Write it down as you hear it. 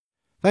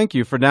Thank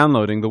you for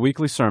downloading the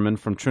weekly sermon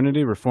from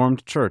Trinity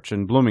Reformed Church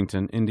in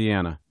Bloomington,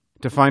 Indiana.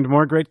 To find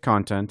more great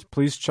content,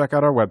 please check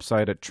out our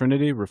website at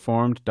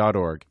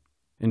trinityreformed.org.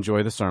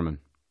 Enjoy the sermon.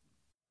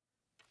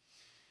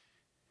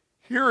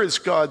 Here is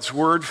God's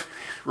word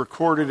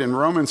recorded in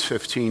Romans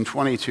 15,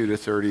 22 to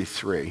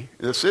 33.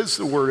 This is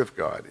the word of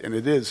God, and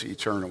it is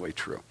eternally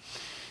true.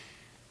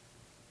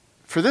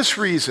 For this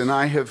reason,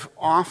 I have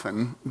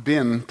often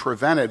been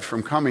prevented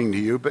from coming to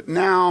you, but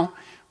now,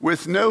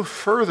 with no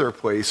further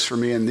place for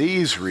me in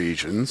these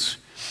regions,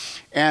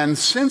 and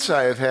since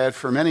I have had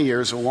for many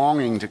years a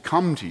longing to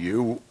come to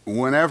you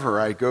whenever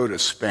I go to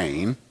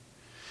Spain,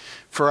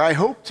 for I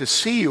hope to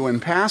see you in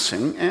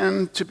passing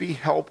and to be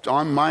helped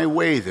on my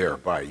way there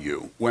by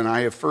you, when I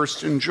have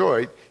first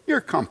enjoyed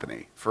your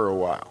company for a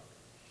while.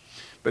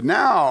 But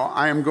now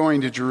I am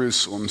going to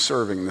Jerusalem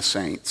serving the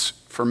saints,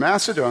 for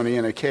Macedonia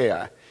and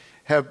Achaia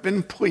have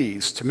been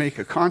pleased to make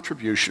a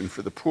contribution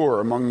for the poor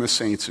among the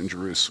saints in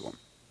Jerusalem.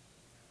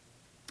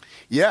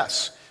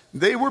 Yes,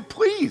 they were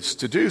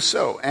pleased to do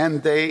so,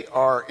 and they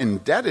are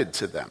indebted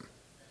to them.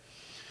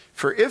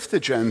 For if the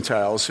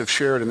Gentiles have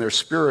shared in their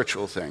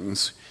spiritual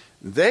things,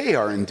 they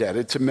are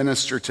indebted to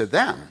minister to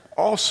them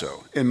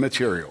also in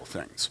material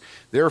things.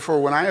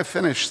 Therefore, when I have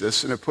finished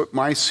this and have put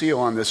my seal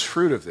on this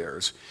fruit of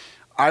theirs,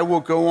 I will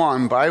go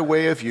on by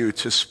way of you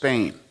to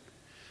Spain.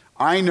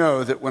 I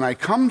know that when I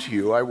come to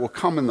you, I will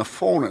come in the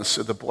fullness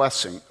of the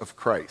blessing of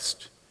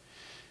Christ.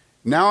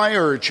 Now I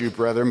urge you,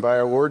 brethren, by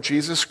our Lord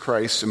Jesus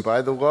Christ and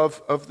by the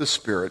love of the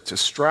Spirit, to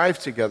strive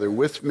together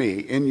with me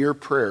in your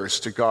prayers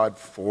to God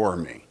for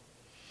me,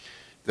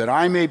 that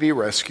I may be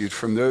rescued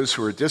from those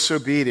who are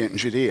disobedient in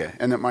Judea,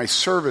 and that my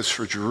service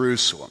for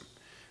Jerusalem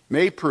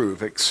may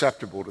prove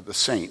acceptable to the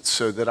saints,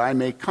 so that I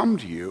may come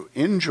to you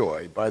in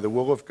joy by the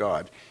will of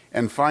God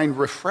and find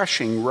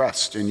refreshing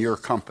rest in your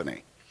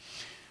company.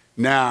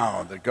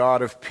 Now the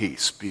God of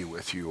peace be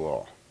with you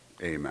all.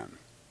 Amen.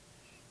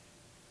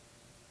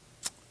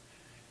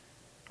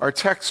 Our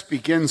text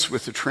begins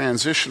with the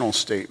transitional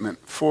statement,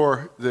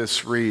 for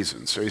this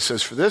reason. So he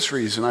says, for this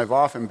reason, I've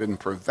often been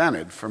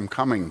prevented from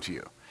coming to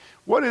you.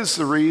 What is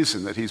the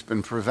reason that he's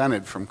been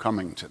prevented from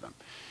coming to them?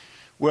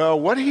 Well,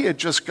 what he had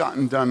just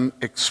gotten done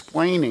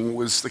explaining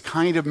was the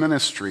kind of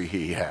ministry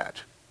he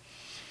had.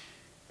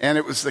 And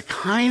it was the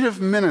kind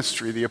of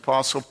ministry the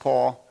Apostle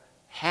Paul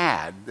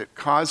had that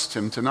caused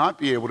him to not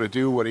be able to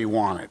do what he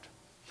wanted.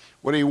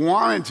 What he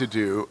wanted to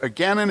do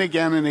again and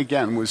again and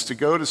again was to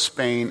go to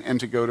Spain and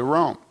to go to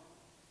Rome.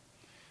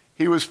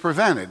 He was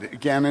prevented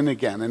again and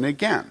again and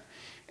again.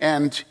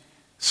 And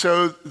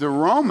so the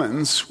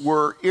Romans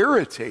were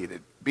irritated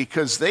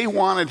because they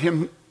wanted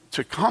him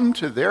to come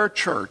to their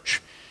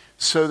church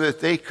so that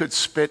they could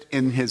spit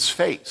in his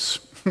face.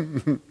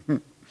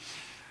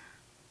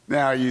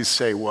 Now you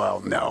say, well,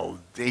 no,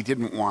 they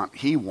didn't want,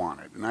 he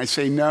wanted. And I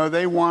say, no,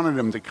 they wanted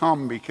him to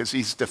come because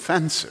he's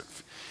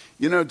defensive.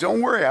 You know,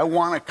 don't worry, I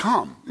want to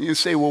come. And you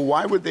say, well,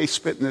 why would they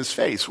spit in his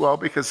face? Well,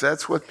 because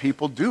that's what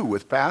people do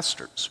with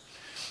pastors.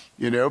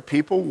 You know,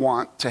 people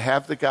want to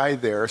have the guy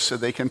there so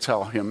they can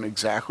tell him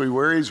exactly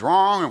where he's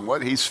wrong and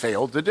what he's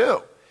failed to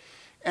do.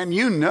 And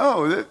you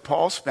know that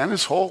Paul spent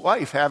his whole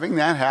life having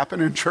that happen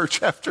in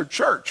church after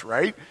church,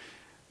 right?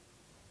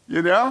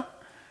 You know?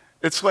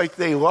 It's like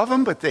they love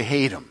him, but they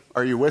hate him.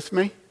 Are you with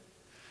me?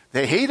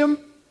 They hate him,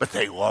 but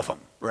they love him,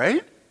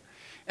 right?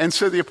 And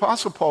so the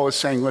Apostle Paul is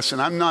saying, listen,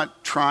 I'm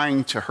not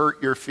trying to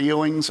hurt your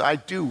feelings. I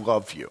do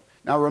love you.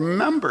 Now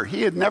remember,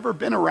 he had never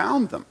been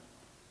around them.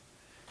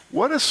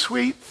 What a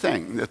sweet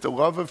thing that the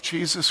love of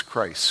Jesus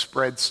Christ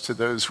spreads to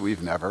those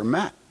we've never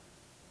met.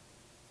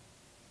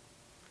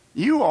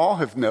 You all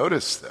have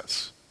noticed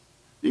this.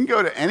 You can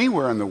go to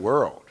anywhere in the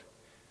world,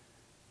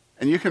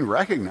 and you can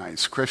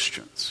recognize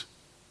Christians.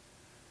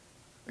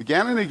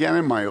 Again and again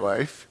in my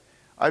life,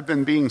 I've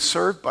been being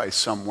served by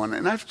someone,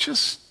 and I've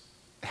just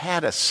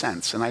had a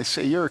sense, and I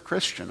say, you're a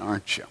Christian,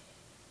 aren't you?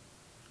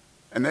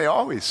 And they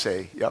always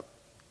say, yep.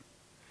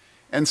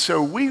 And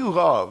so we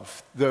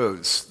love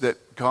those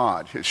that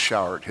God has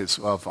showered his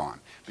love on,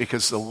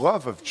 because the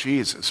love of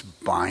Jesus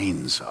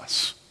binds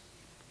us.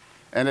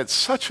 And it's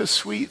such a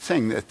sweet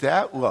thing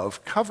that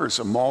love covers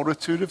a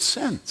multitude of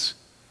sins.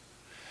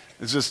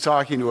 I was just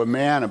talking to a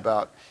man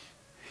about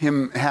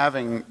him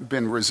having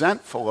been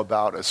resentful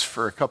about us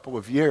for a couple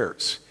of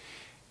years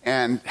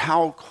and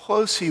how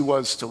close he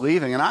was to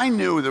leaving. And I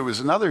knew there was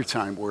another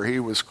time where he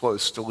was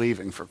close to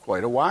leaving for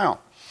quite a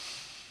while.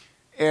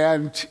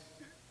 And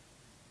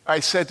I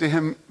said to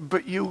him,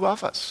 but you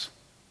love us.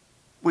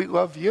 We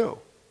love you.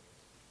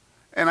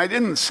 And I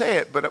didn't say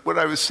it, but what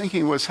I was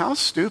thinking was, how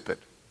stupid.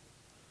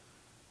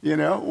 You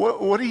know,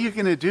 what are you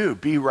going to do?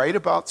 Be right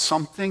about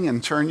something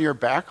and turn your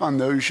back on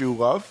those you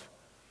love?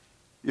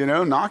 You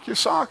know, knock your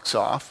socks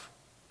off.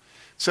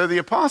 So the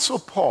Apostle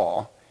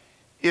Paul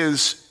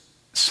is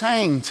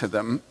saying to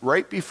them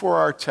right before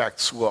our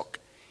text, look,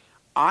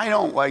 I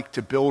don't like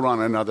to build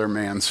on another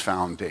man's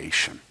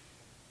foundation.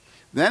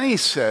 Then he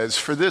says,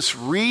 for this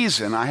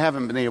reason, I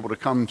haven't been able to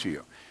come to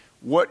you.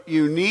 What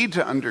you need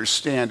to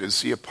understand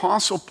is the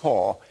Apostle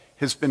Paul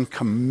has been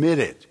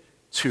committed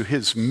to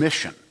his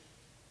mission.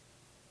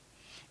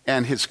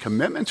 And his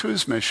commitment to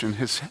his mission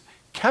has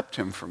kept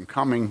him from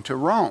coming to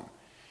Rome.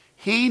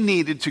 He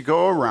needed to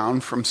go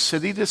around from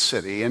city to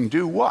city and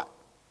do what?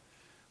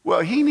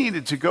 Well, he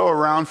needed to go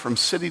around from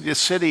city to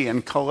city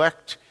and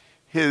collect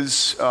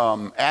his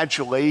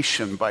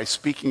adulation by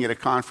speaking at a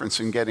conference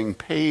and getting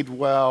paid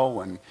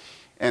well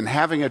and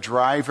having a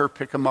driver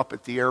pick him up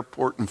at the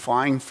airport and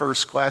flying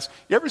first class.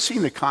 You ever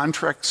seen the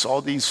contracts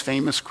all these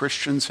famous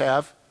Christians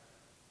have?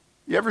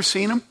 You ever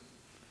seen them?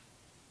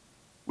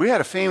 We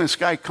had a famous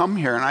guy come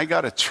here, and I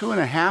got a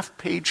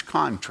 2.5-page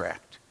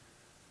contract.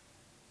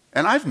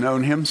 And I've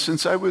known him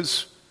since I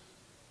was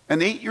an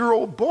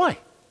 8-year-old boy.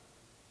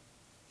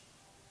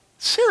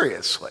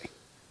 Seriously.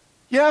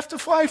 You have to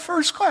fly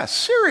first class.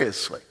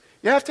 Seriously.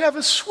 You have to have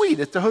a suite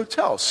at the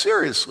hotel.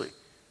 Seriously.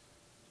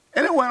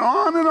 And it went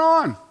on and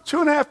on.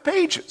 2.5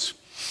 pages.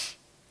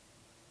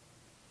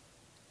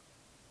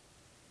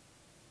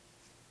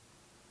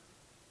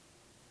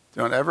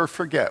 Don't ever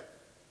forget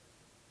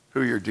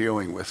who you're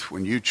dealing with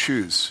when you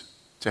choose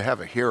to have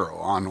a hero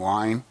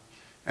online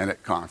and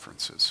at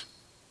conferences.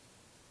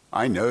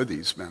 I know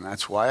these men.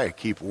 That's why I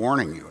keep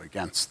warning you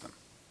against them.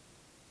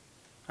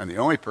 And the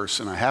only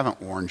person I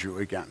haven't warned you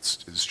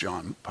against is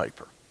John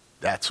Piper.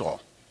 That's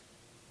all.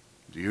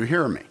 Do you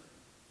hear me?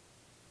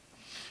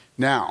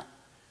 Now,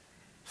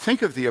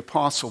 think of the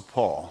Apostle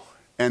Paul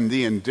and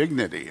the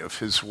indignity of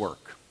his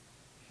work.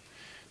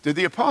 Did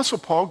the Apostle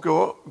Paul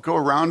go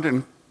around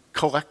and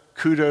collect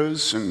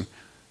kudos and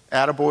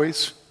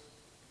attaboys?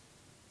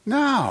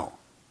 No.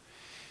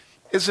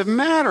 As a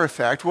matter of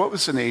fact, what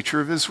was the nature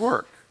of his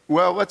work?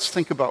 Well, let's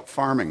think about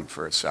farming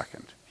for a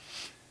second.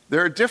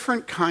 There are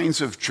different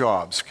kinds of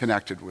jobs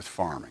connected with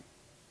farming.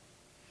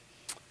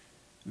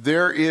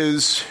 There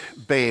is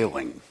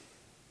baling.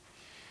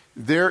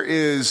 There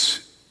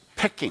is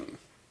picking,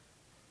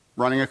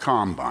 running a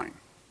combine,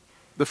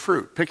 the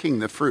fruit, picking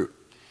the fruit.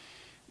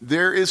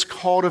 There is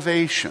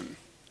cultivation.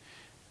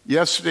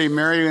 Yesterday,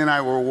 Mary and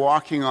I were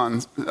walking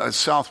on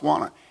South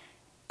Walnut,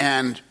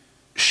 and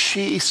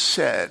she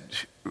said,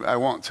 I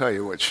won't tell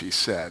you what she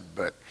said,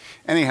 but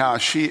anyhow,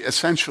 she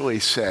essentially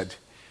said,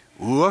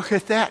 look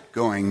at that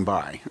going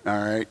by,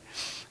 all right?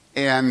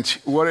 And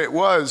what it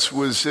was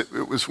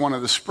it was one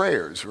of the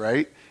sprayers,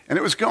 right? And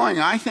it was going,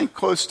 I think,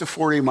 close to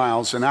 40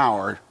 miles an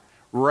hour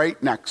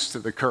right next to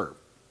the curb.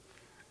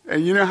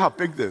 And you know how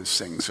big those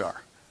things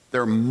are.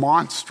 They're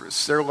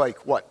monstrous. They're like,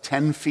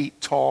 10 feet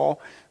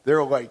tall?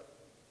 They're like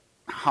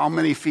how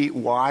many feet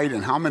wide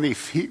and how many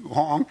feet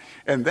long?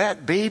 And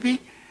that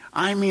baby,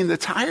 I mean, the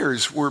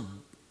tires were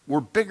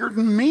bigger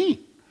than me.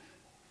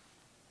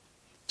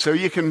 So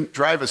you can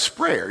drive a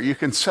sprayer. You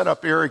can set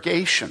up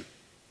irrigation.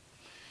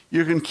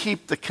 You can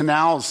keep the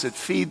canals that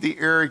feed the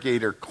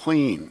irrigator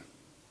clean.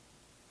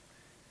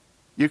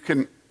 You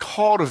can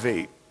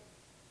cultivate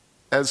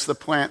as the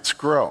plants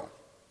grow.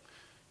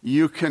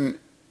 You can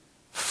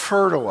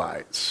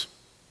fertilize.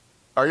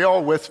 Are you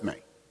all with me?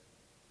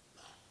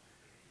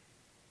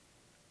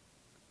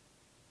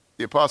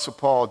 The Apostle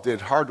Paul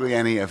did hardly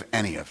any of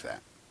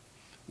that.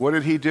 What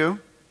did he do?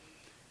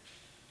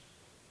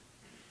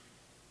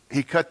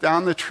 He cut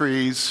down the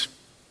trees.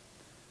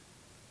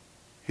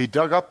 He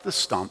dug up the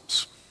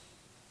stumps.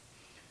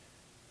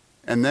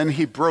 And then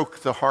he broke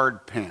the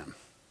hard pan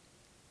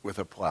with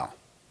a plow.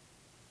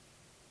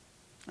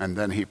 And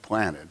then he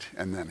planted,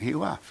 and then he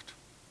left.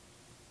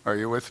 Are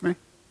you with me?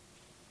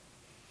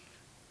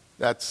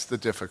 That's the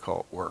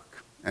difficult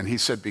work. And he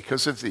said,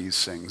 because of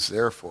these things,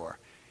 therefore,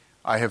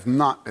 I have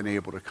not been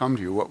able to come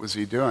to you. What was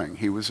he doing?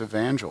 He was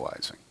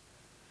evangelizing.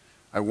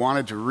 I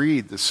wanted to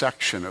read the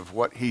section of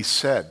what he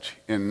said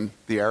in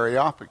the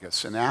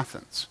Areopagus in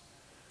Athens.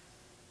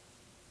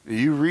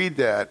 You read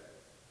that,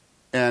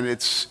 and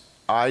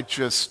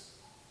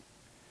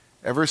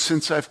ever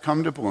since I've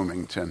come to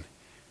Bloomington,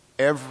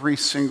 every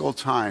single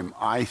time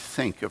I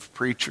think of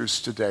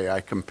preachers today,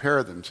 I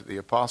compare them to the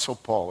Apostle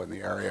Paul in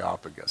the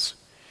Areopagus.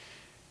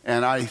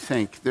 And I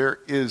think there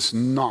is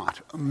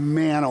not a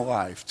man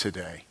alive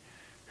today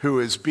who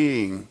is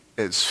being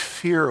as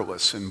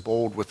fearless and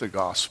bold with the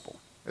gospel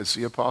as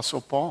the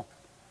Apostle Paul.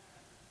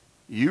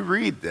 You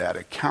read that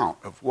account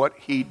of what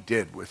he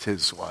did with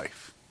his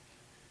life,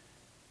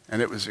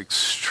 and it was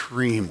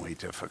extremely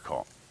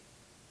difficult.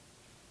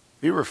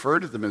 He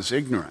referred to them as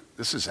ignorant.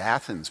 This is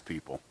Athens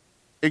people.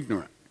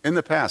 Ignorant. In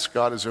the past,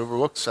 God has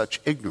overlooked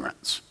such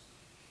ignorance.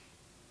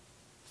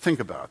 Think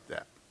about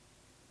that.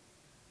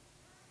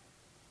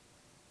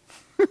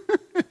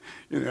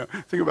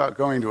 Think about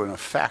going to a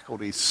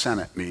faculty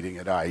senate meeting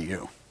at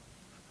IU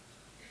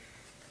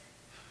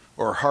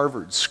or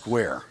Harvard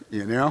Square,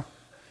 In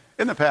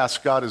the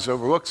past, God has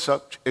overlooked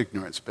such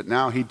ignorance, but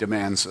now he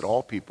demands that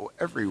all people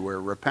everywhere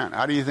repent.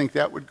 How do you think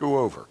that would go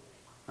over?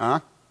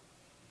 Huh?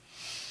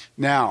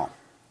 Now,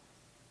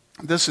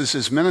 this is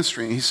his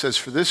ministry. He says,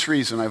 for this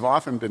reason, I've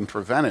often been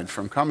prevented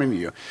from coming to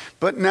you.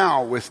 But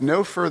now, with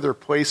no further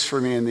place for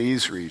me in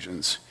these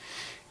regions.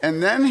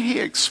 And then he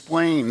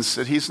explains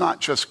that he's not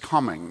just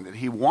coming, that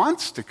he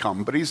wants to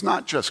come, but he's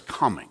not just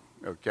coming,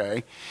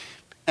 okay?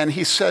 And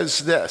he says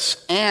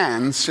this,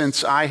 and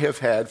since I have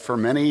had for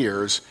many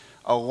years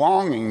a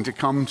longing to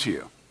come to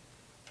you.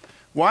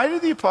 Why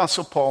did the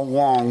Apostle Paul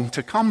long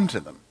to come to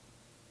them?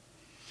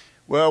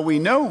 Well, we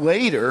know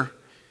later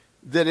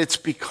that it's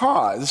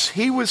because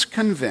he was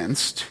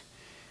convinced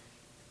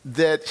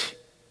that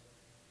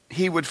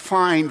he would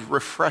find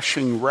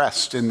refreshing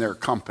rest in their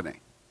company.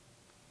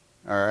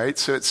 All right,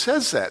 so it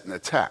says that in the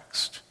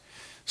text.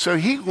 So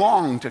he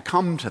longed to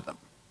come to them.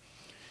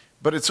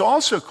 But it's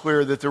also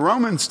clear that the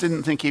Romans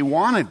didn't think he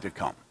wanted to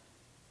come.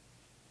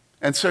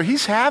 And so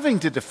he's having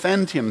to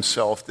defend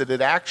himself that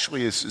it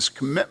actually is his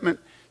commitment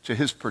to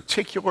his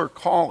particular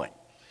calling.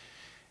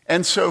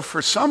 And so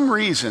for some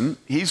reason,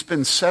 he's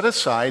been set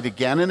aside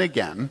again and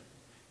again.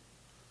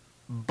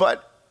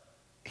 But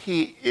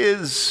he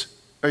is,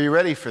 are you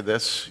ready for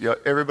this?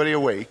 Everybody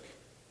awake?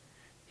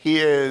 He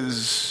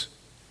is,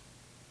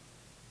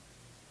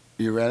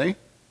 you ready?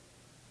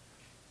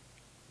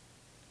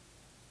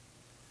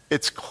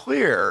 It's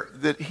clear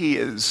that he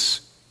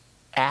is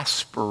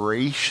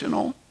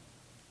aspirational.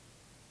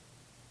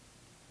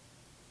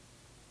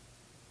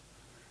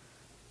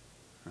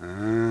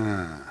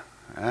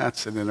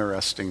 That's an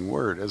interesting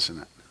word, isn't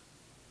it?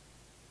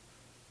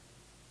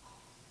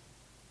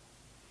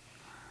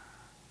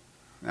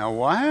 Now,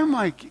 why am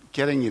I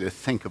getting you to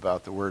think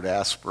about the word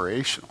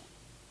aspirational?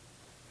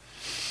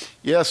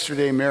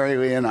 Yesterday, Mary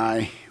Lee and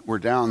I were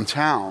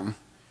downtown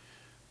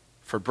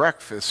for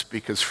breakfast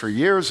because for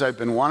years I've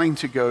been wanting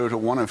to go to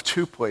one of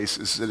two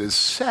places that is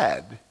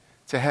said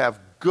to have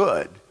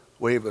good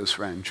huevos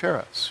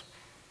rancheros.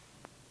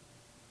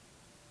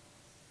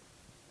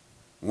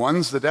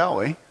 One's the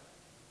deli,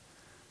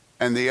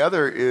 and the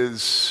other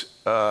is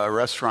a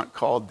restaurant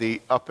called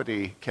the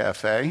Uppity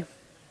Cafe.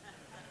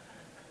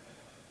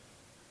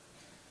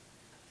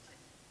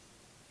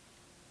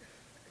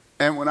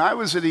 And when I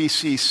was at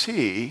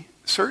ECC,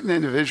 certain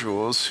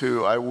individuals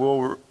who I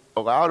will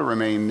allow to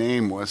remain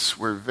nameless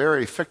were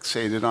very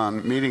fixated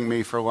on meeting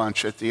me for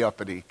lunch at the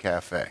Uppity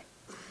Cafe.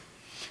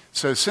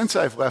 So since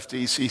I've left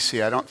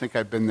ECC, I don't think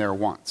I've been there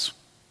once,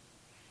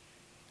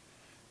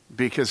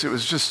 because it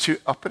was just too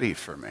uppity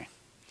for me.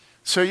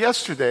 So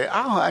yesterday,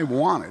 all I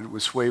wanted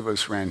was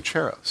huevos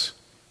rancheros.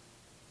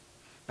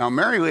 Now,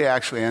 Mary Lee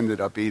actually ended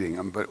up eating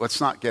them, but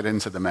let's not get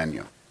into the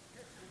menu.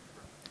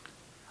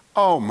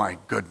 Oh my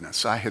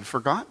goodness, I had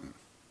forgotten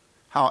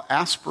how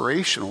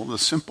aspirational the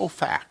simple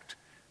fact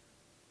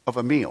of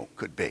a meal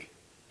could be.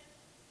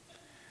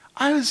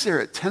 I was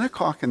there at 10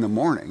 o'clock in the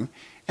morning,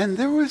 and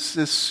there was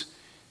this,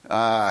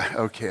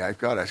 okay, I've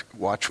got to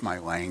watch my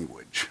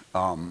language.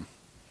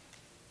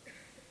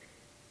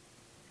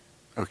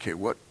 Okay,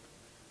 what?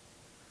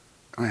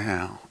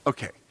 Well,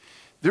 okay.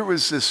 There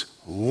was this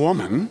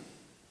woman.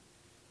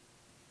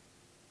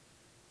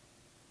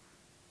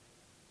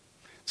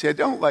 See, I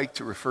don't like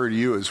to refer to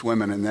you as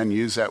women and then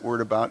use that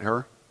word about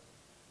her.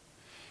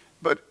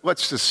 But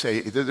let's just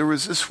say that there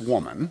was this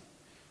woman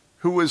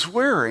who was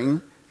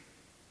wearing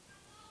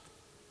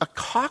a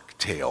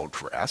cocktail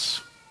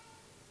dress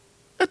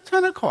at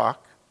 10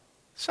 o'clock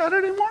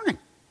Saturday morning.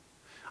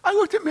 I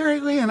looked at Mary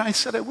Lee and I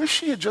said, I wish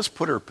she had just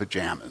put her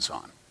pajamas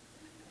on.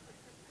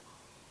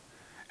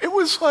 It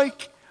was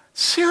like,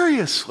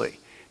 seriously,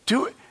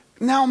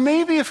 now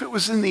maybe if it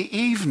was in the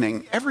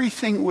evening,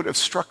 everything would have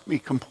struck me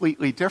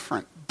completely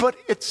different. But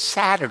it's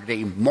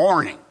Saturday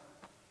morning.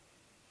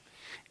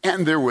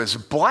 And there was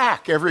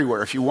black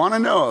everywhere. If you want to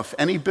know if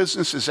any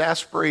business is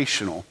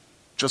aspirational,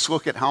 just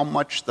look at how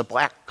much the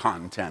black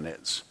content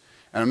is.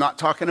 And I'm not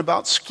talking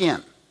about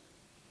skin.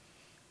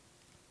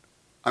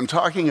 I'm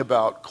talking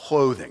about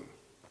clothing.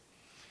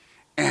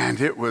 And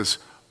it was,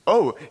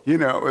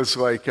 it was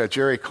like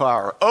Jerry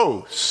Clower.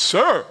 Oh,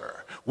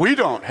 sir, we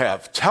don't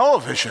have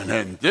television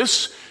in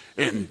this,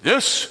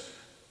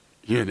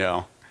 You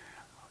don't?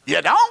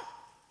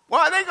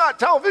 Well, they got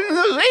television in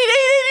those 88,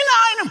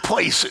 89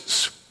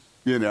 places,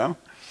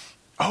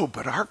 Oh,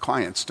 but our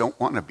clients don't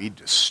want to be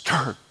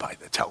disturbed by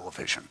the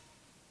television.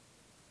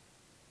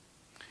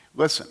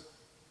 Listen,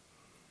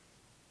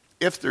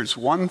 if there's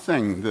one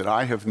thing that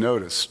I have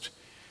noticed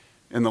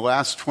in the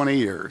last 20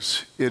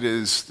 years, it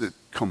is the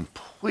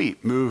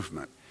complete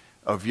movement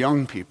of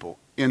young people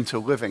into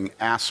living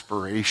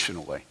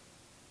aspirationally.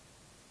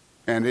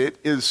 And it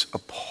is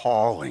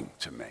appalling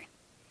to me.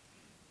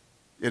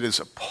 It is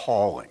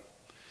appalling.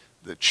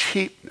 The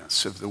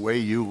cheapness of the way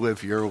you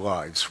live your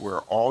lives,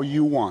 where all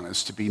you want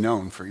is to be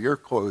known for your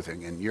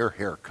clothing and your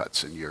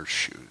haircuts and your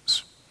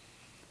shoes.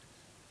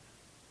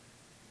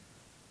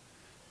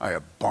 I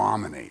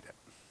abominate it.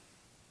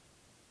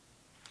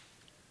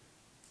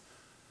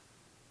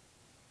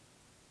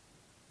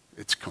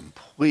 It's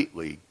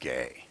completely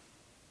gay.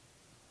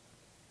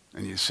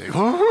 And you say,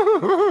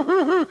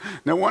 no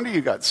wonder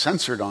you got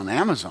censored on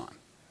Amazon.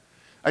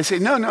 I say,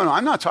 no,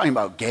 I'm not talking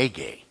about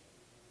gay.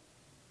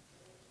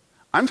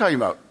 I'm talking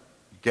about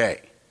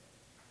gay.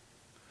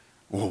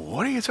 Well,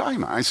 what are you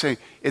talking about? I say,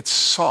 it's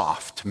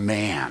soft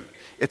man.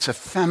 It's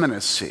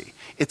effeminacy.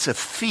 It's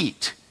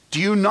effete. Do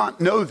you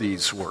not know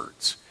these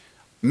words?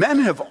 Men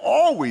have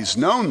always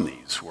known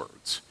these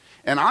words.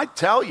 And I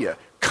tell you,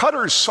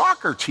 Cutter's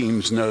soccer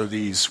teams know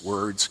these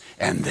words,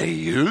 and they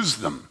use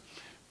them,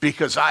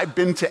 because I've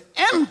been to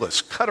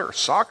endless Cutter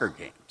soccer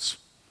games.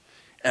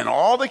 And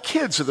all the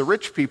kids of the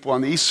rich people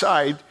on the east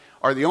side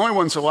are the only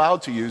ones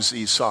allowed to use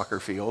these soccer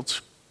fields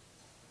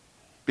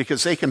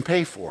because they can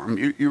pay for them.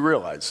 You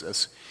realize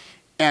this.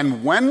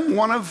 And when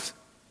one of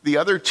the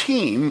other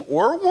team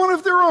or one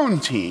of their own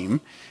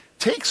team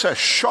takes a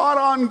shot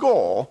on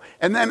goal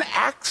and then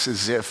acts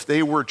as if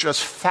they were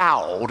just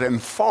fouled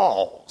and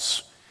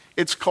falls,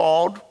 it's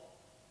called,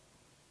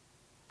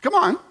 come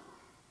on,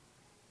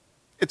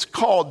 it's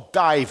called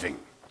diving.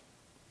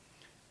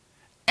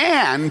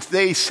 And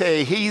they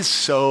say he's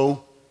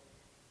so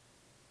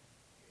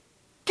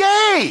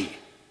gay.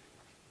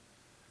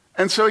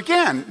 And so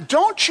again,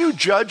 don't you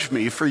judge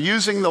me for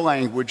using the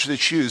language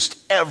that's used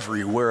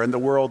everywhere in the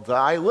world that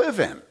I live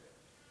in.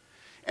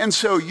 And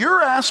so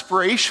you're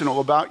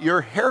aspirational about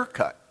your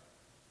haircut.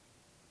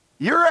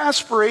 You're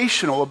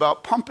aspirational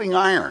about pumping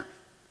iron.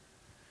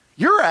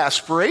 You're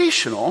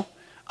aspirational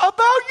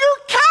about your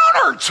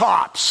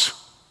countertops.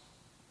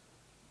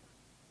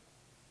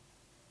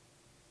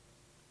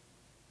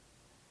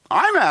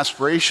 I'm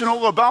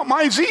aspirational about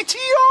my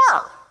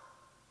ZTR.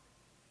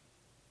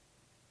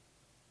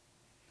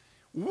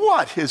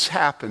 What has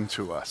happened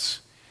to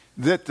us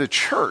that the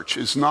church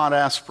is not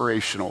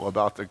aspirational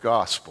about the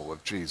gospel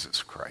of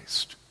Jesus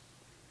Christ?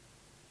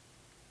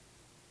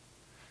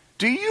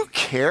 Do you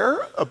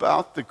care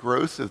about the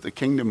growth of the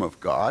kingdom of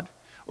God?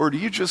 Or do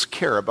you just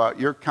care about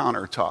your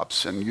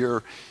countertops and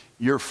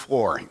your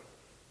flooring?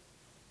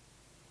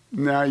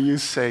 Now you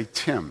say,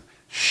 Tim,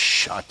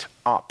 shut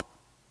up.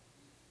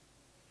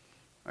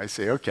 I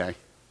say, okay.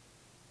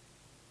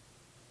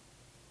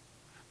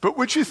 But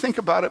would you think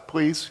about it,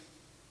 please?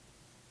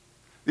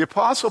 The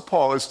Apostle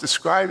Paul is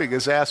describing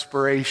his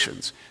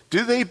aspirations.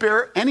 Do they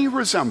bear any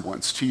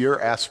resemblance to your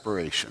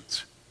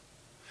aspirations?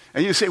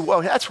 And you say,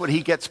 well, that's what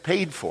he gets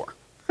paid for.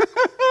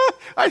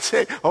 I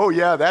say, oh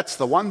yeah, that's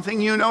the one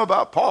thing you know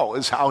about Paul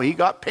is how he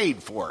got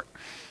paid for it.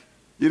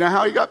 You know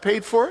how he got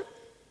paid for it?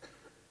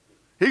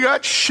 He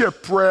got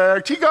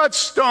shipwrecked, he got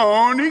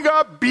stoned, he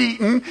got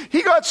beaten,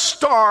 he got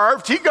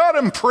starved, he got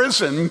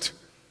imprisoned.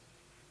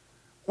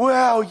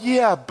 Well,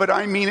 yeah, but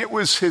I mean, it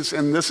was his,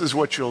 and this is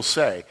what you'll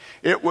say,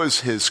 it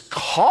was his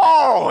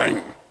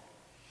calling.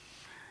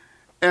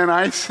 And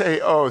I say,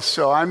 oh,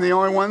 so I'm the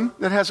only one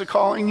that has a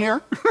calling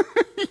here?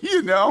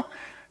 You know,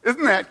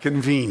 isn't that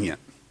convenient?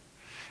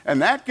 And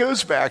that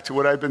goes back to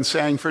what I've been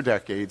saying for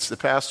decades. The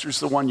pastor's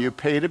the one you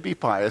pay to be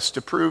pious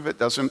to prove it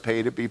doesn't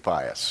pay to be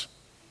pious.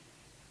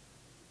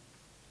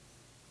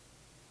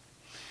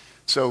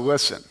 So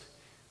listen,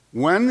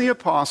 when the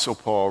Apostle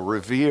Paul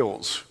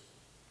reveals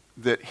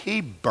that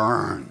he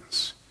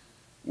burns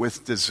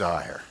with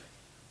desire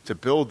to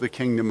build the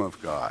kingdom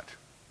of God,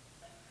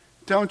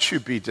 don't you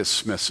be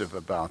dismissive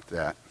about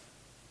that.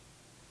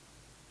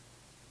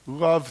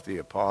 Love the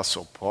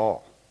Apostle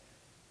Paul.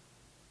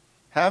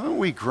 Haven't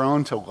we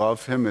grown to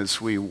love him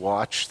as we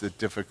watch the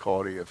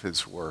difficulty of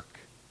his work?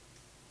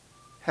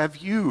 Have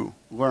you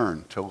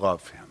learned to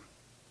love him?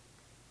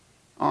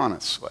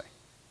 Honestly.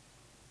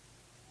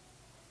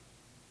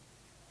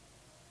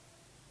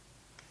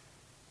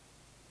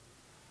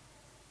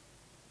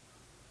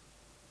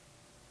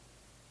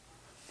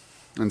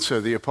 And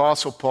so the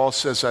Apostle Paul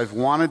says, I've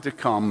wanted to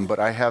come, but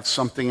I have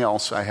something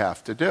else I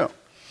have to do.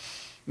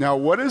 Now,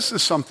 what is the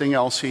something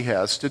else he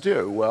has to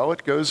do? Well,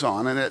 it goes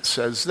on and it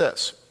says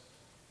this.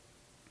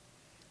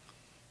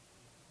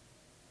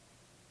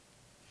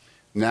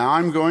 Now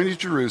I'm going to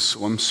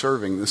Jerusalem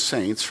serving the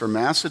saints, for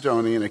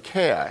Macedonia and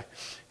Achaia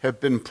have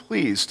been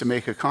pleased to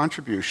make a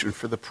contribution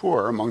for the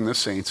poor among the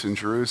saints in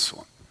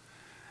Jerusalem.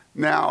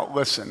 Now,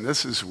 listen,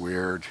 this is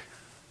weird.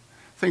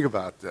 Think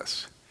about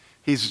this.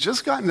 He's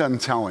just gotten done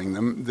telling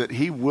them that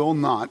he will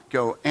not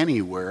go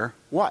anywhere,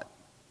 what?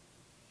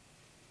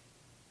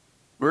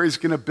 Where he's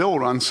going to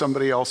build on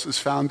somebody else's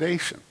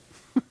foundation.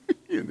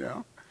 You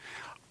know?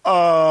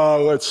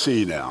 Let's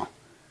see now.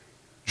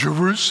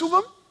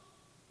 Jerusalem?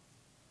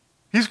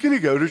 He's going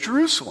to go to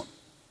Jerusalem.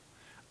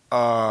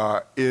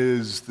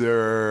 Is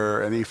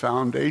there any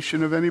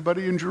foundation of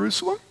anybody in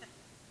Jerusalem?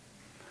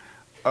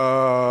 Yeah,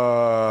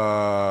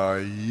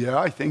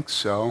 I think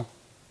so.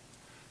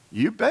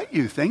 You bet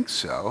you think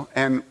so.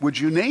 And would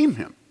you name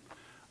him?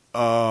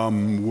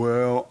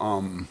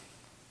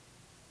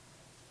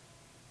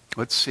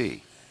 Let's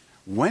see.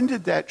 When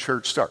did that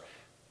church start?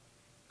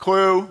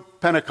 Clue,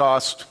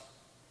 Pentecost.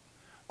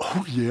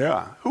 Oh,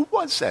 yeah. Who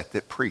was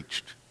that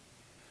preached?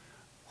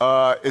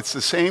 It's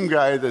the same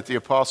guy that the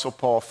Apostle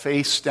Paul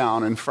faced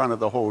down in front of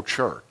the whole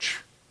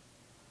church.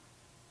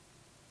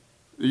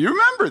 You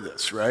remember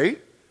this,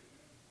 right?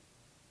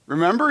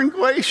 Remember in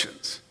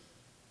Galatians?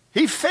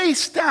 He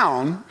faced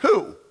down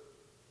who?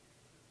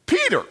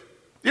 Peter,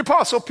 the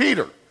Apostle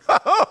Peter.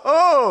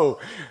 Oh,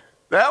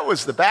 that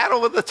was the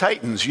battle of the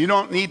Titans. You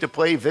don't need to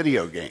play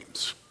video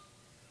games.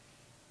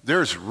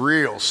 There's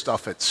real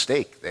stuff at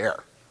stake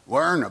there.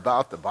 Learn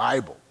about the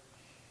Bible.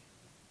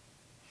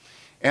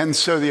 And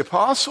so the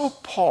Apostle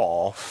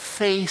Paul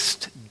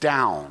faced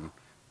down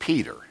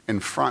Peter in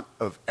front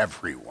of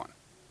everyone.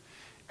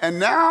 And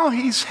now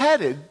he's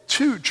headed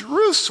to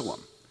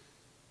Jerusalem.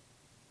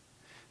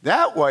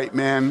 That white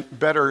man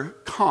better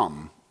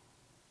come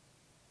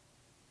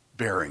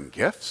bearing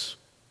gifts.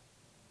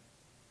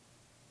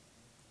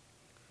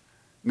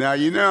 Now,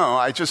 you know,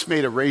 I just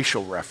made a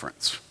racial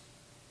reference.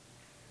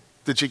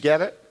 Did you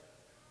get it?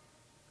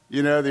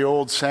 You know, the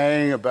old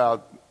saying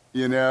about,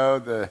 you know,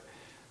 the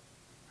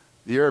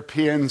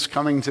Europeans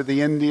coming to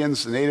the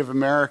Indians, the Native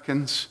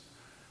Americans.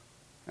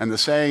 And the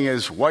saying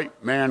is,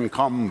 white man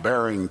come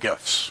bearing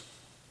gifts.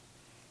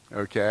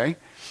 Okay?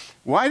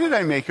 Why did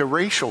I make a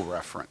racial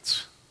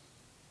reference?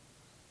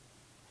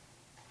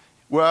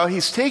 Well,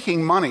 he's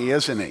taking money,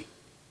 isn't he?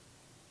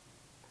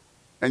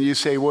 And you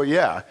say, well,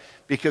 yeah,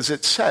 because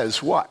it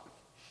says what?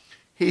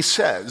 He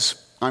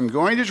says, I'm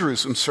going to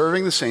Jerusalem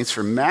serving the saints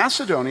from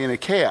Macedonia and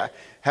Achaia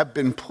have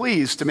been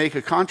pleased to make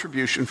a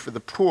contribution for the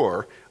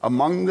poor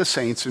among the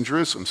saints in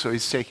Jerusalem. So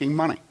he's taking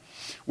money.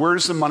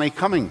 Where's the money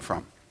coming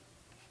from?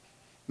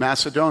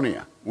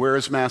 Macedonia. Where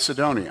is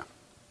Macedonia?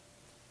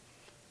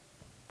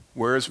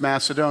 Where is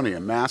Macedonia?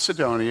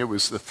 Macedonia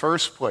was the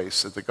first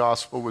place that the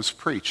gospel was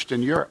preached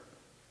in Europe.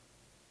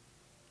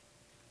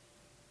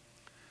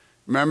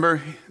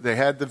 Remember, they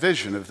had the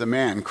vision of the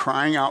man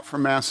crying out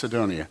from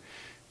Macedonia,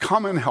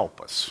 come and help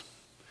us.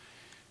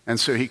 And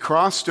so he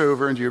crossed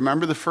over, and do you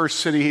remember the first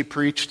city he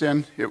preached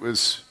in? It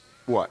was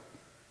what?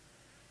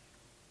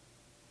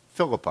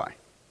 Philippi.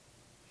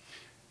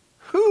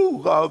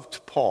 Who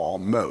loved Paul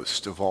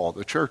most of all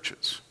the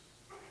churches?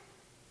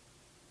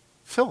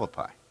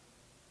 Philippi.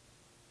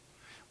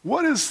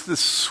 What is the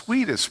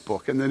sweetest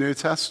book in the New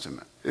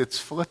Testament? It's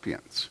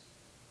Philippians.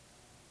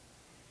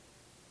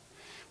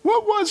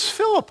 What was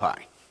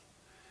Philippi?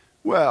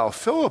 Well,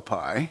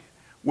 Philippi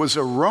was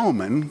a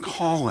Roman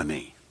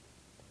colony.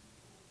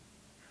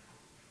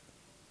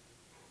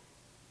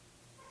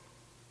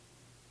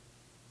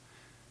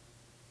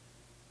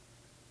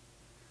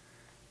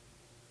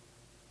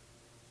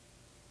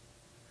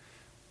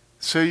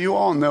 So you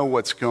all know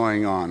what's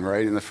going on,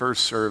 right? In the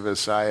first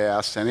service, I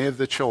asked any of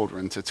the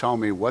children to tell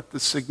me what the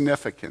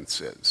significance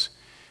is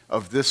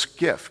of this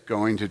gift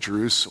going to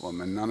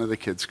Jerusalem, and none of the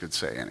kids could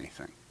say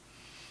anything.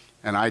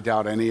 And I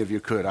doubt any of you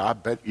could. I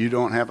bet you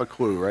don't have a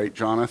clue, right,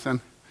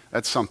 Jonathan?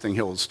 That's something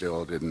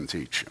Hillsdale didn't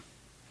teach you.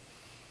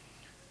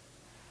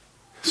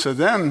 So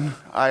then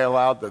I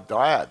allowed the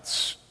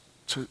dads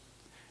to,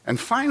 and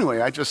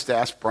finally I just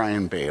asked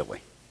Brian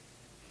Bailey.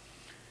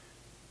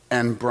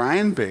 And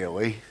Brian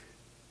Bailey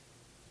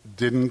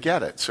didn't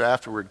get it. So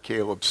afterward,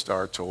 Caleb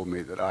Starr told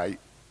me that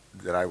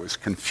I was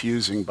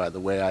confusing by the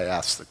way I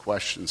asked the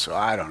question. So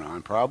I don't know,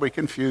 I'm probably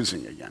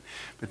confusing again.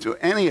 But do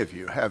any of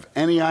you have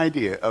any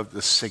idea of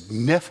the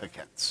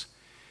significance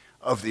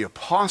of the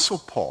Apostle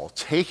Paul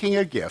taking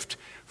a gift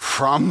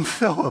from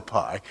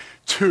Philippi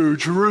to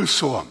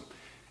Jerusalem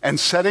and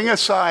setting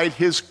aside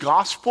his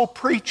gospel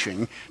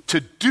preaching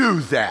to do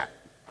that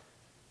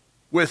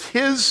with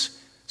his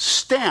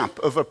stamp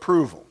of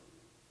approval,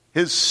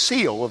 his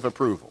seal of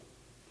approval?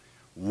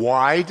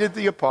 Why did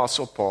the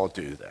Apostle Paul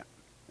do that?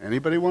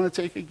 Anybody want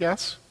to take a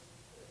guess?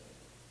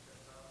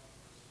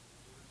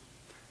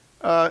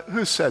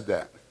 Who said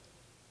that?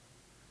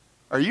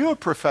 Are you a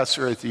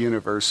professor at the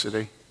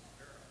university?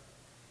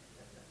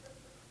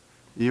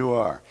 You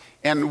are.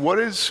 And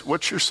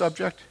what's your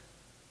subject?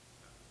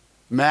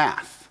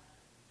 Math.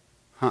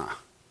 Huh.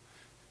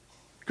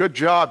 Good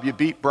job, you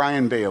beat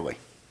Brian Bailey.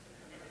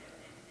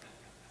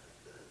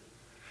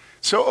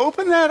 So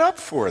open that up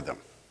for them.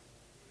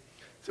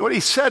 So what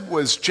he said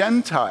was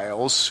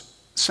Gentiles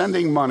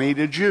sending money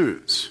to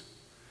Jews.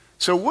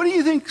 So what do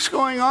you think's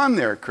going on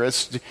there,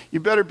 Chris? You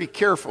better be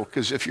careful,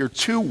 because if you're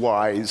too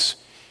wise,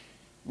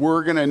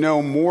 we're going to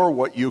know more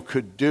what you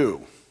could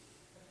do.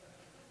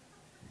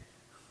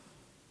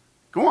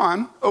 Go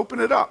on, open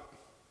it up.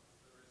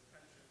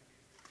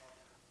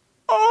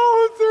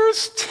 Oh,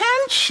 there's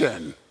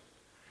tension.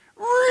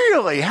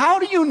 Really? How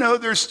do you know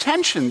there's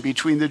tension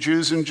between the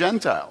Jews and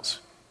Gentiles?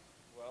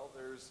 Well,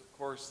 there's, of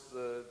course,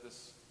 the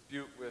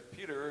dispute with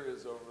Peter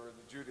is over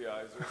the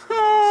Judaizers.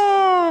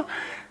 Oh,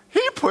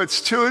 he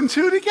puts two and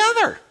two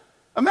together.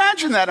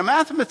 Imagine that, a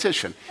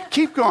mathematician.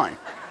 Keep going.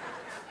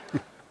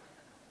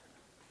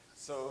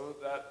 So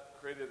that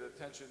created a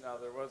tension. Now,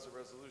 there was a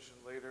resolution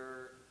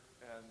later,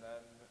 and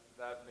then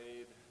that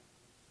made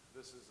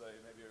this is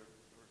maybe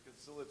a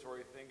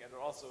reconciliatory thing, and it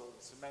also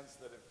cements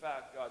that, in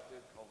fact, God did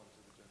call them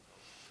to the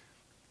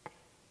Gentiles.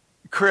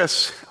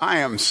 Chris, I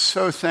am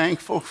so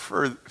thankful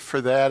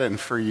for that and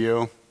for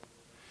you.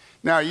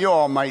 Now, you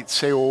all might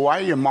say, well, why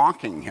are you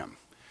mocking him?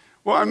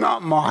 Well, I'm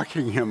not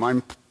mocking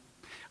him.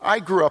 I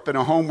grew up in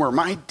a home where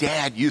my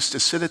dad used to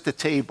sit at the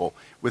table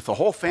with the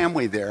whole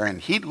family there,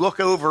 and he'd look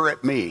over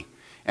at me,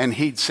 and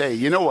he'd say,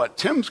 you know what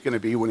Tim's going to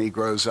be when he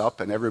grows up?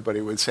 And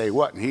everybody would say,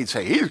 what? And he'd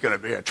say, he's going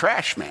to be a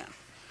trash man.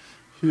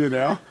 You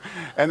know?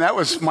 And that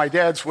was my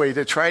dad's way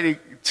to try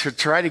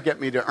to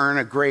get me to earn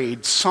a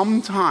grade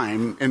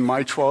sometime in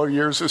my 12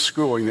 years of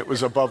schooling that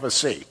was above a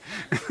C.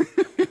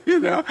 You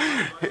know?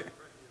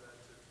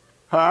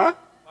 Huh?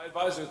 My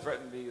advisor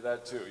threatened me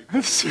that too.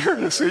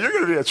 Seriously, you're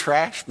going to be a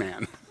trash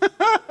man.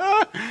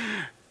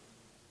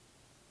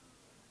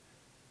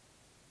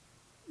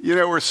 You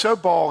know, we're so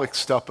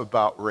bollocksed up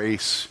about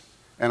race,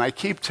 and I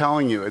keep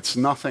telling you, it's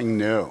nothing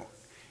new.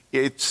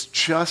 It's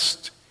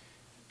just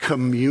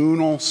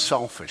communal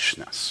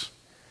selfishness.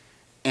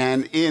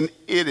 And it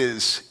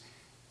is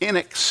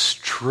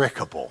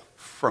inextricable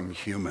from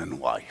human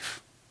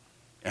life.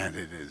 And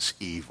it is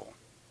evil.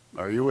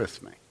 Are you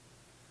with me?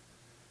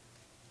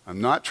 I'm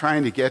not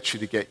trying to get you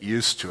to get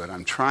used to it.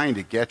 I'm trying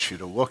to get you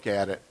to look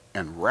at it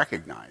and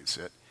recognize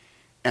it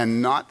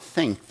and not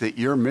think that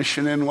your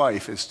mission in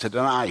life is to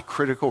deny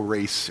critical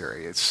race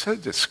theory. It's so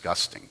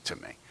disgusting to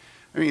me.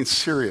 I mean,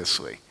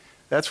 seriously.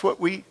 That's what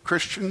we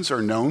Christians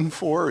are known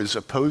for, is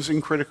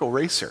opposing critical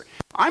race theory.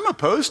 I'm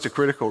opposed to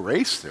critical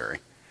race theory.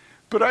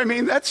 But I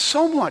mean, that's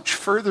so much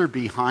further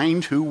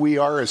behind who we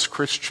are as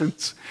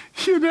Christians.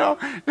 You know,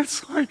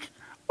 it's like,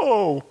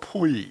 oh,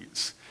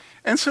 please.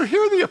 And so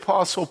here the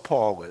Apostle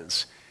Paul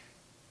is,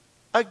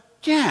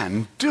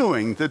 again,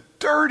 doing the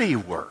dirty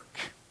work.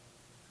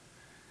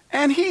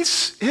 And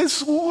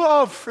his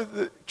love for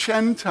the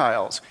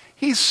Gentiles,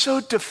 he's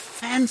so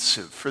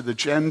defensive for the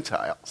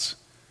Gentiles.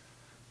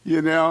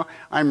 You know,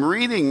 I'm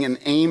reading in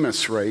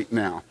Amos right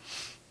now,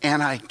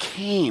 and I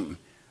came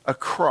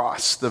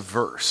across the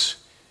verse,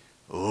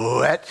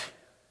 let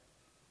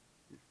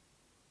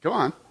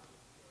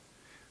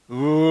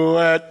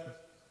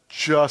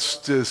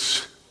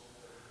justice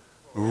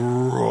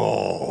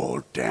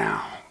roll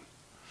down.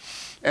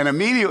 And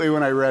immediately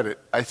when I read it,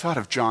 I thought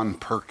of John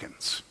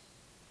Perkins.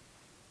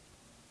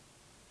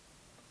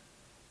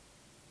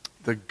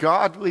 The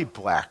godly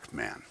black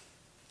man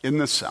in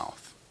the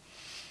South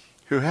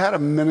who had a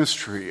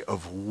ministry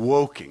of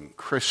woking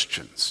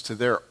Christians to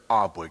their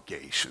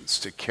obligations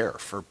to care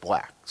for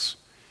blacks.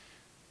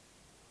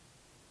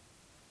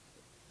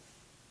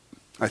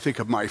 I think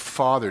of my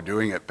father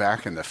doing it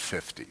back in the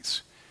 50s.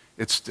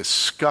 It's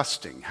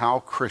disgusting how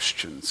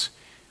Christians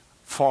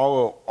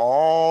follow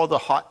all the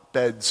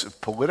hotbeds of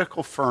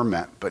political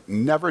ferment but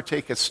never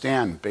take a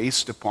stand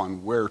based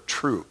upon where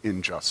true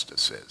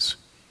injustice is.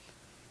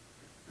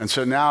 And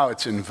so now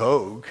it's in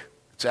vogue,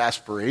 it's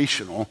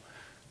aspirational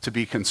to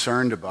be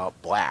concerned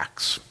about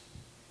blacks.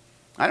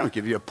 I don't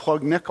give you a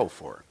plug nickel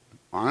for it.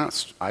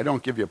 Honest, I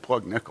don't give you a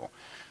plug nickel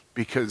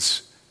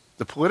because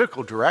the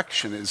political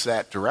direction is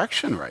that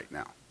direction right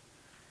now.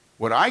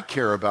 What I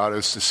care about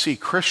is to see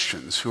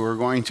Christians who are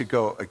going to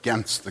go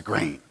against the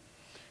grain.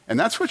 And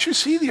that's what you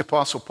see the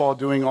Apostle Paul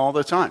doing all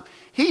the time.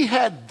 He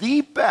had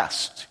the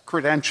best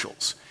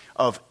credentials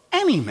of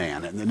any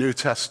man in the New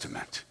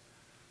Testament.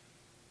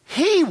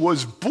 He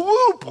was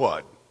blue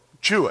blood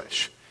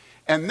Jewish.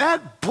 And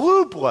that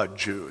blue blood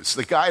Jew is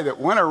the guy that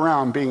went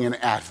around being an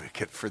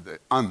advocate for the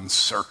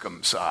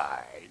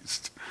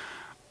uncircumcised.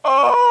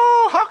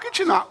 Oh, how could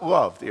you not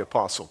love the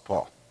Apostle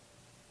Paul?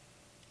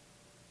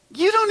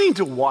 You don't need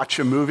to watch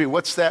a movie.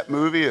 What's that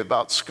movie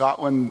about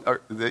Scotland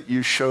that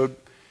you showed,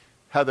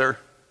 Heather?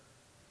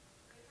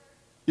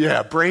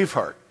 Yeah,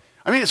 Braveheart.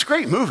 I mean, it's a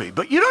great movie,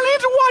 but you don't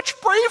need to watch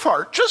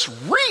Braveheart. Just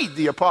read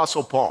the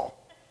Apostle Paul.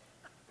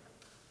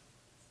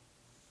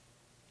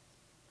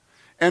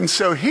 And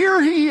so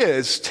here he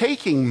is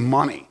taking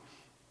money,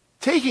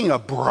 taking a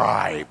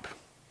bribe,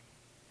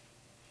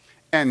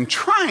 and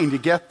trying to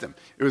get them.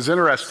 It was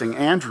interesting.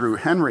 Andrew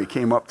Henry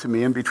came up to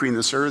me in between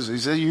the services. He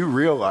said, you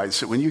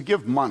realize that when you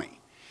give money,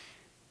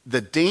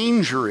 the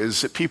danger is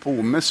that people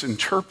will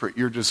misinterpret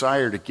your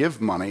desire to give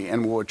money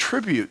and will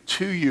attribute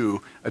to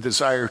you a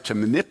desire to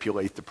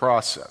manipulate the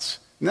process.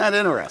 Isn't that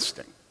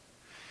interesting?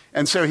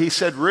 And so he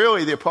said,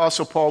 really, the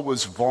Apostle Paul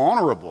was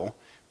vulnerable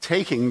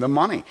taking the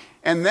money.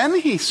 And then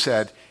he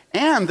said,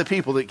 and the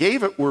people that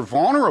gave it were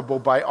vulnerable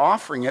by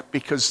offering it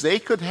because they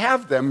could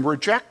have them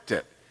reject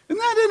it. Isn't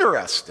that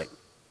interesting?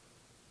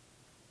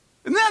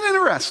 Isn't that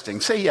interesting?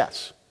 Say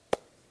yes.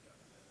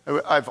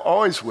 I've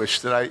always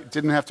wished that I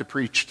didn't have to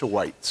preach to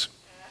whites.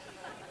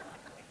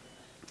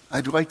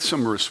 I'd like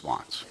some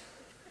response.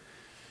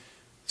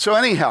 So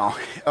anyhow,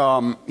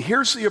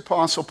 here's the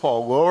Apostle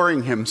Paul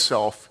lowering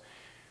himself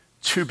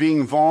to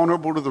being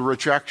vulnerable to the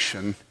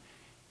rejection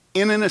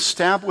in an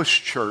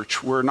established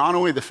church where not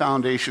only the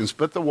foundations,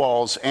 but the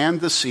walls and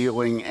the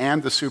ceiling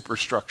and the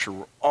superstructure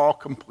were all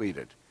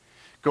completed,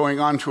 going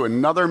on to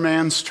another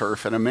man's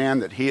turf and a man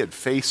that he had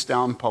faced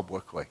down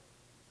publicly.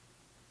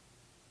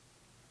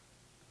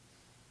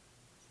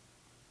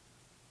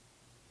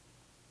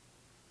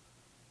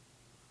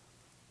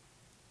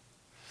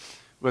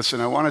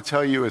 Listen, I want to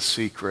tell you a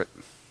secret.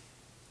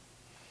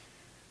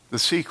 The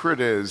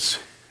secret is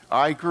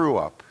I grew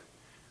up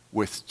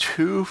with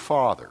two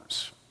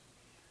fathers.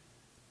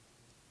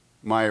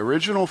 My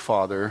original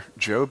father,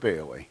 Joe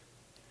Bailey,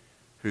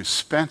 who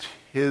spent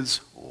his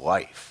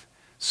life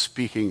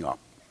speaking up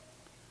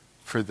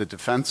for the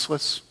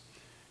defenseless,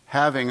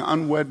 having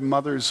unwed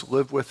mothers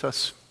live with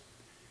us.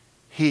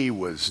 He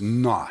was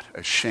not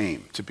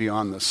ashamed to be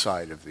on the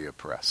side of the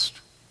oppressed.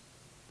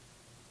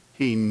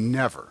 He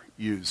never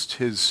used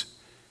his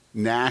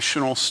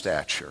national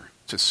stature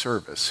to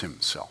service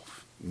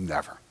himself.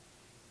 Never.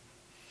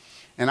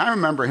 And I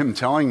remember him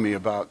telling me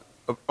about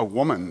a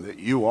woman that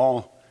you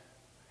all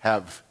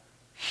have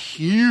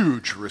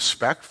huge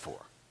respect for.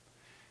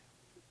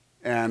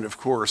 And of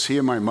course, he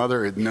and my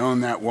mother had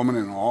known that woman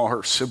and all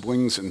her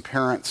siblings and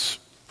parents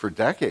for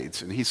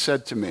decades. And he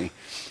said to me,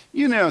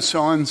 you know,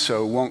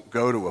 so-and-so won't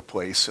go to a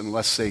place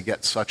unless they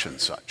get such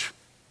and such.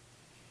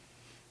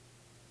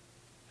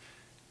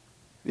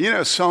 You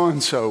know,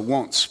 so-and-so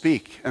won't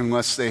speak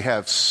unless they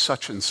have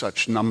such and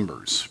such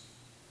numbers.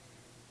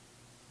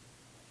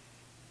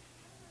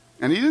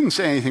 And he didn't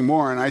say anything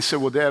more. And I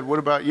said, well, Dad, what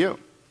about you?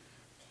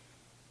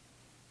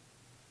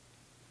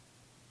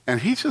 And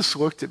he just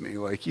looked at me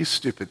like, you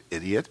stupid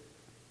idiot.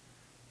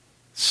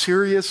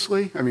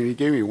 Seriously? I mean, he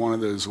gave me one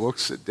of those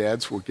looks that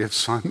dads will give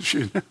sons,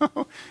 you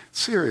know?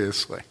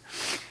 Seriously.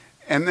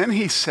 And then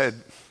he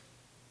said,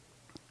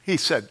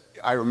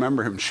 I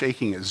remember him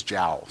shaking his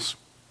jowls.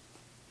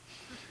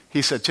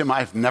 He said, Tim,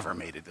 I've never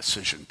made a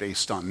decision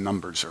based on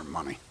numbers or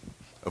money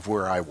of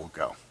where I will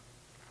go.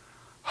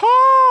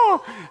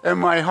 Oh! And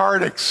my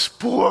heart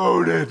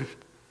exploded.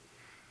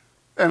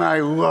 And I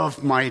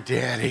loved my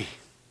daddy.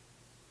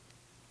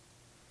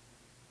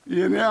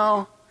 You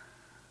know?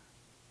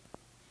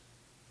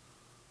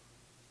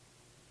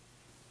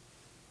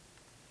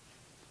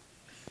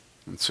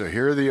 And so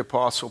here the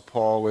Apostle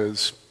Paul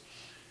is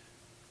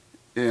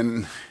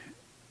in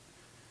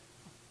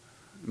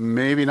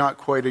maybe not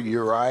quite a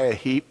Uriah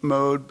Heep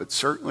mode, but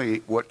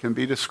certainly what can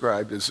be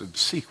described as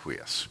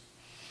obsequious.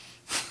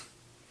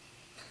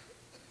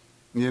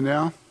 You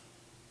know?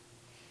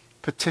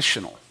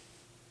 Petitional.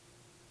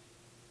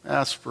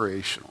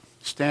 Aspirational.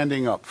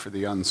 Standing up for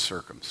the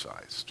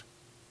uncircumcised.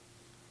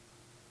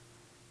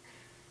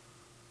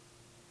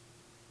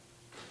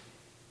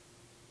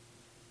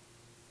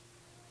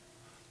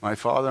 My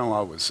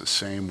father-in-law was the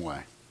same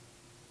way.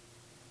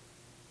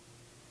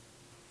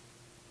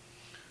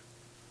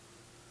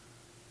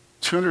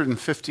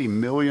 $250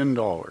 million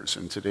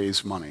in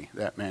today's money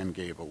that man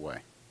gave away.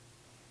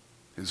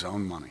 His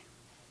own money.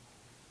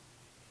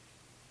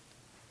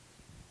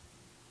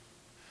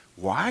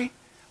 Why?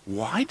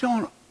 Why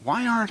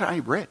aren't I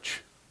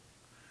rich?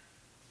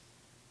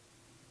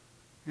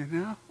 You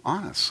know,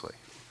 honestly,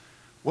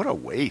 what a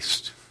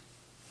waste.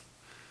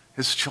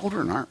 His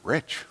children aren't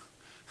rich.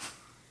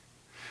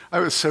 I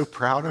was so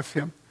proud of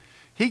him.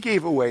 He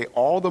gave away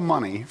all the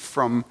money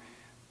from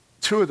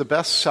two of the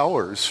best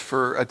sellers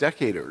for a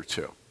decade or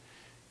two.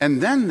 And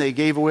then they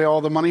gave away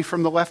all the money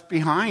from the Left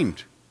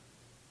Behind.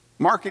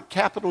 Market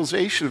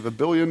capitalization of $1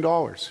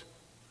 billion.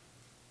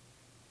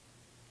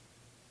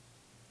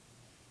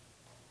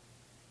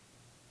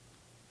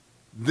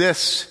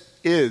 This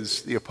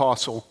is the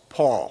Apostle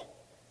Paul.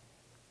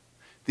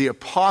 The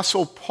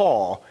Apostle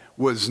Paul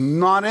was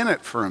not in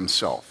it for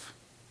himself.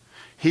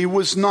 He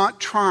was not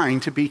trying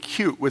to be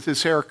cute with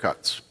his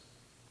haircuts.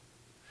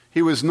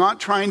 He was not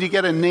trying to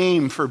get a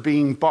name for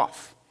being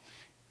buff.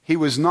 He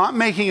was not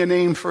making a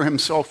name for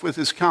himself with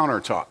his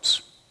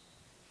countertops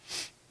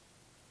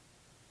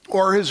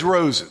or his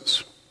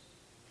roses.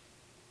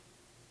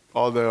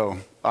 Although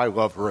I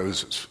love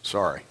roses,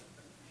 sorry.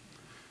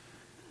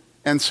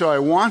 And so I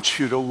want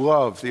you to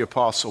love the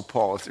Apostle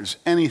Paul. If there's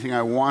anything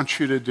I want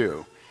you to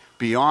do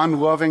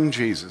beyond loving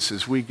Jesus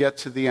as we get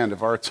to the end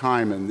of our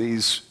time in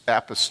these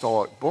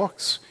apostolic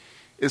books,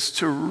 is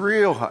to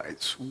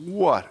realize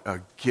what a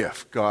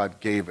gift God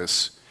gave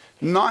us,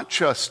 not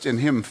just in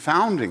him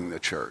founding the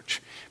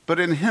church, but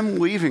in him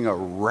leaving a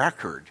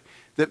record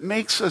that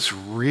makes us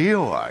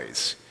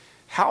realize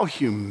how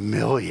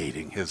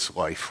humiliating his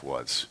life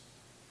was.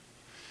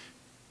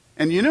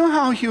 And you know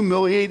how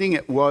humiliating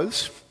it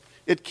was?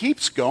 It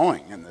keeps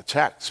going in the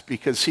text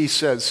because he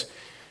says,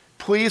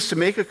 pleased to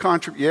make a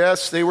contribution.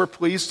 Yes, they were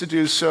pleased to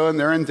do so, and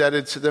they're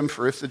indebted to them.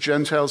 For if the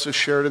Gentiles have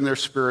shared in their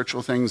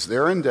spiritual things,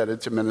 they're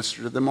indebted to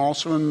minister to them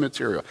also in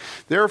material.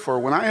 Therefore,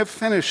 when I have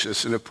finished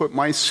this and have put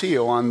my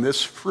seal on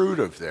this fruit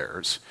of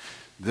theirs,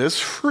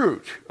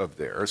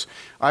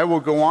 I will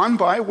go on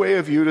by way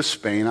of you to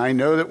Spain. I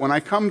know that when I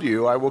come to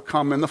you, I will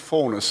come in the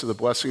fullness of the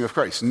blessing of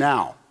Christ.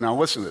 Now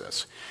listen to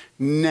this.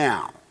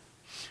 Now,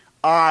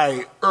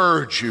 I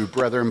urge you,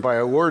 brethren, by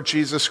our Lord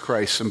Jesus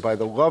Christ and by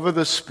the love of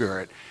the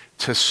Spirit,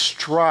 to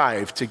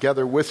strive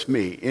together with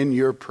me in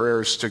your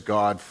prayers to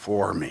God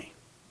for me.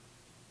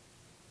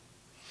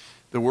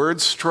 The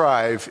word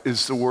strive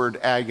is the word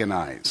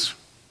agonize.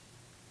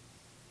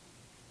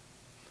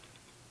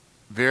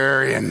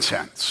 Very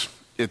intense.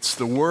 It's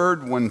the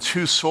word when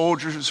two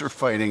soldiers are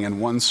fighting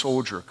and one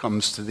soldier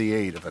comes to the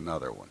aid of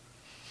another one.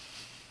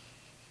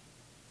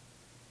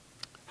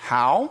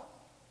 How?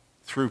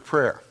 Through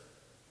prayer.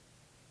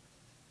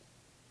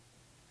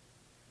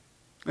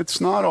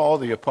 It's not all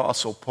the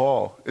Apostle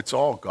Paul, it's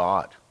all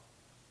God.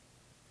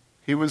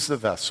 He was the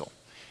vessel.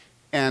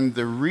 And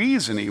the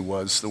reason he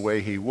was the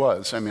way he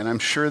was, I mean, I'm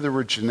sure there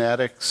were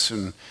genetics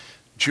and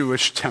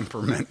Jewish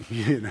temperament,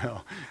 you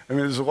know. I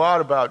mean, there's a lot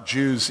about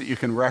Jews that you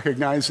can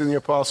recognize in the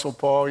Apostle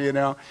Paul, you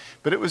know.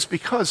 But it was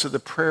because of the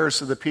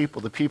prayers of the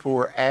people. The people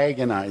were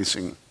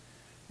agonizing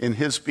in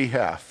his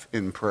behalf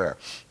in prayer.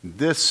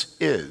 This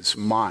is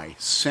my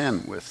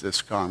sin with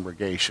this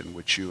congregation,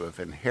 which you have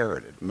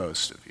inherited,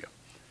 most of you.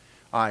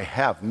 I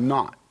have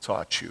not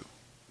taught you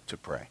to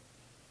pray.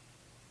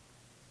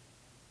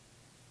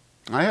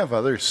 I have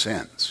other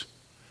sins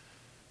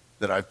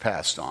that I've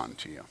passed on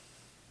to you,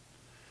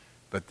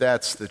 but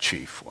that's the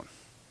chief one.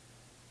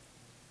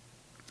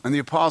 And the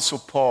Apostle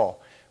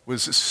Paul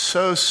was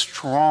so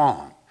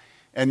strong,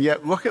 and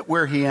yet look at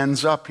where he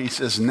ends up. He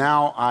says,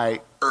 now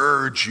I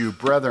urge you,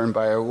 brethren,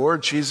 by our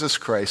Lord Jesus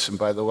Christ and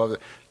by the love of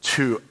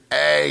to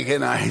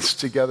agonize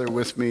together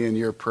with me in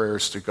your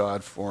prayers to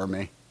God for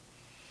me.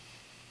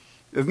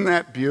 Isn't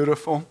that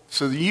beautiful?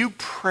 So you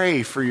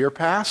pray for your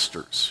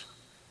pastors.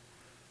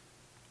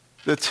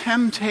 The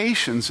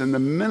temptations in the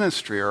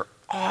ministry are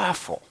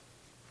awful.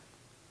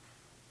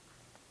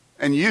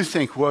 And you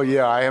think, well,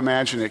 yeah, I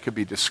imagine it could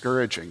be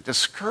discouraging.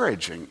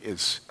 Discouraging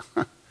is,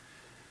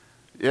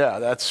 yeah,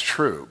 that's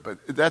true. But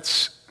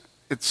it's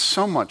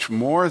so much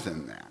more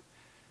than that.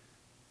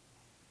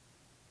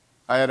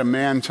 I had a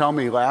man tell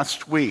me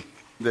last week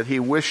that he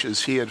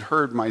wishes he had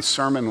heard my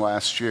sermon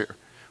last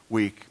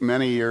week,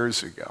 many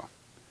years ago.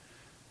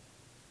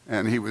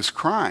 And he was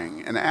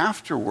crying. And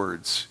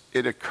afterwards,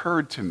 it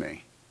occurred to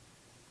me,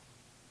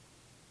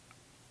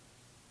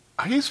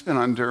 he's been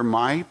under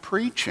my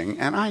preaching,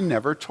 and I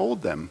never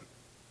told him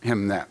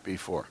that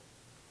before.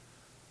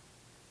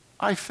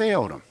 I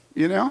failed him,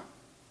 you know?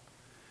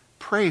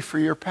 Pray for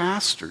your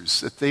pastors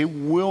that they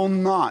will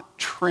not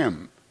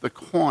trim the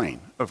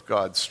coin of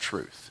God's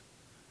truth.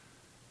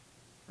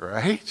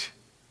 Right?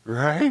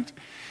 Right?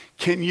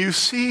 Can you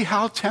see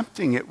how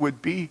tempting it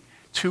would be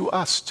to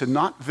us to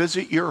not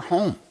visit your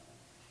home?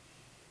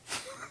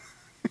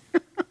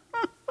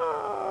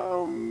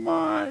 Oh,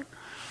 my.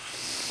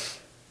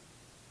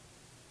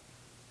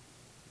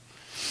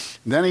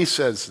 Then he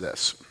says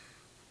this,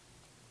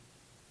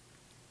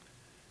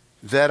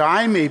 that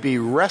I may be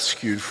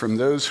rescued from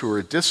those who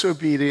are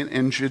disobedient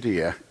in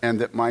Judea, and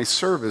that my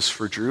service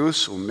for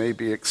Jerusalem may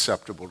be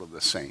acceptable to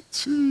the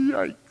saints.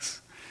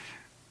 Yikes.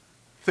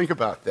 Think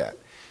about that.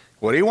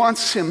 What he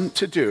wants him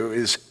to do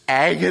is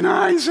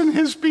agonize in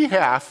his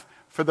behalf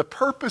for the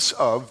purpose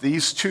of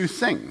these two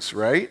things,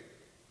 right?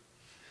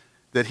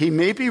 That he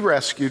may be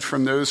rescued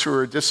from those who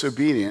are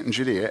disobedient in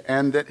Judea,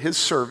 and that his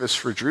service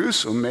for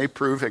Jerusalem may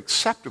prove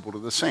acceptable to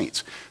the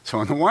saints. So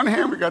on the one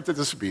hand, we got the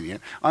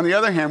disobedient. On the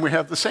other hand, we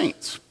have the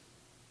saints.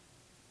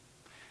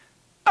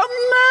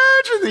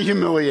 Imagine the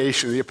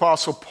humiliation of the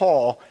Apostle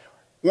Paul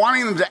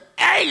wanting them to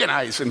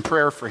agonize in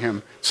prayer for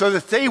him so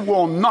that they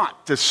will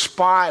not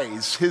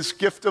despise his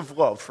gift of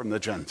love from the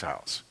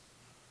Gentiles.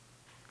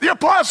 The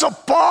Apostle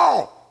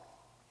Paul!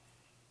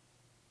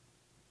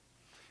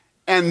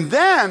 And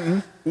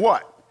then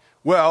what?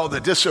 Well, the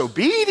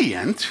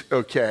disobedient,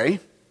 okay,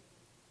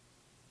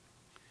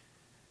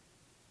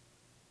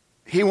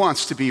 he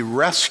wants to be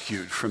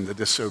rescued from the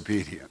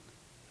disobedient.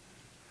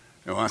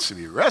 He wants to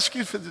be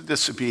rescued from the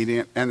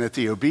disobedient, and that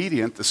the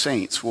obedient, the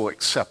saints, will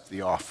accept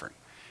the offering.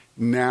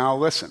 Now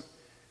listen,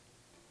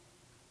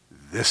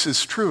 this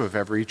is true of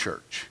every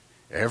church.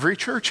 Every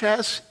church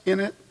has in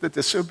it the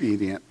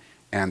disobedient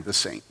and the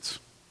saints.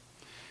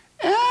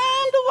 And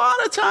a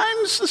lot of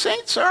times the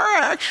saints are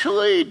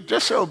actually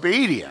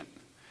disobedient.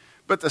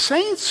 But the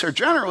saints are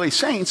generally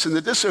saints, and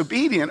the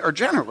disobedient are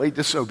generally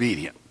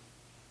disobedient.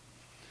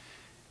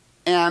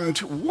 And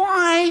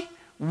why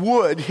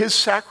would his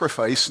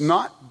sacrifice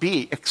not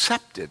be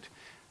accepted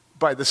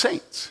by the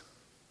saints?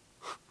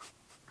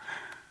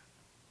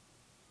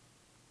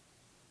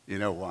 You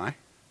know why?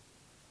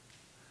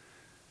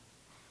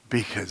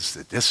 Because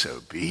the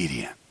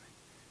disobedient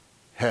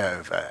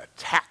have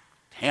attacked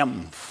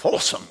him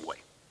fulsomely.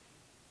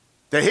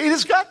 They hate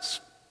his guts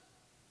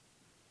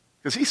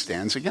because he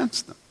stands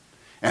against them.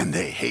 And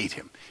they hate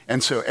him.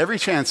 And so every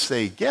chance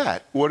they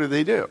get, what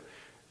do?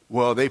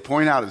 Well, they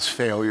point out his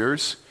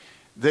failures.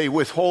 They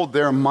withhold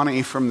their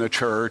money from the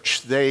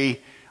church. They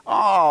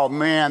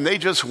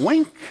just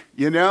wink,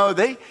 you know.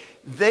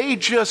 They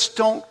just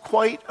don't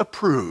quite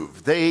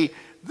approve.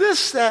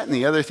 This, that, and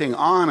the other thing,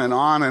 on and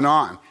on and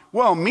on.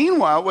 Well,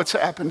 meanwhile, what's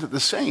happened to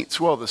the saints?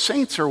 Well, the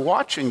saints are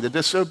watching the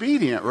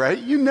disobedient, right?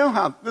 You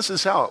know this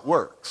is how it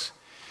works.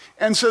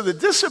 And so the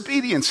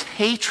disobedience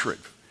hatred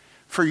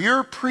for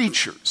your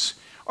preachers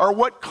are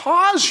what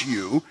cause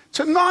you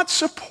to not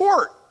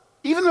support,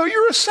 even though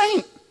you're a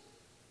saint.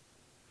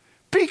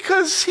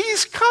 Because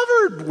he's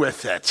covered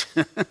with it,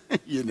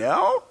 you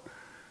know?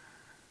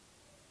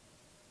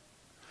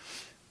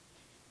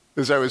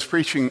 As I was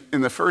preaching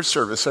in the first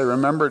service, I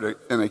remembered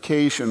an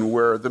occasion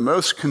where the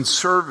most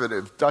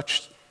conservative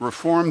Dutch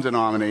Reformed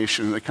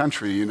denomination in the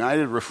country, the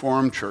United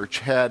Reformed Church,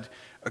 had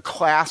a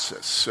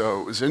classis.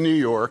 So it was in New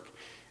York,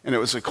 and it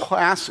was a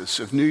classis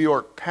of New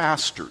York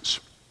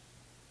pastors.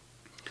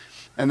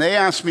 And they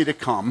asked me to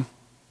come.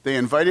 They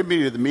invited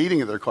me to the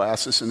meeting of their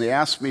classis, and they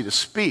asked me to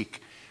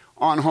speak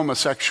on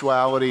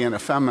homosexuality and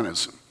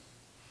effeminism.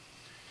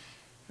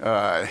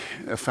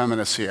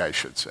 Effeminacy, I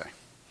should say.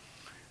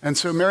 And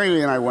so Mary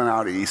Lee and I went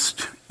out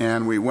east,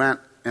 and we went,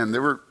 and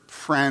there were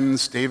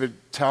friends. David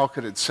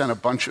Talcott had sent a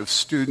bunch of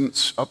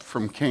students up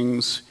from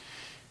King's.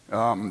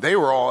 They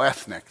were all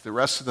ethnic. The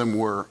rest of them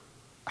were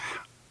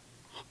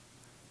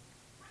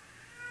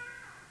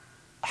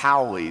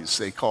haoles,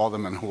 they call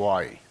them in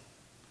Hawaii.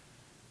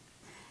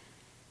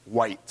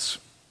 Whites.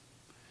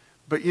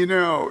 But you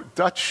know,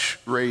 Dutch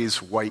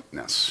raise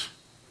whiteness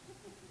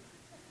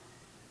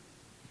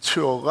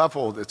to a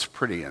level that's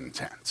pretty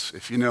intense,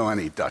 if you know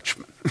any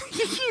Dutchmen.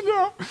 You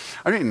know,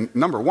 I mean,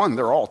 number one,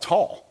 they're all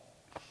tall,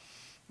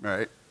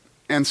 right?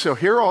 And so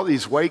here are all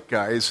these white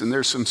guys, and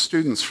there's some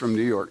students from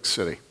New York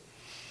City.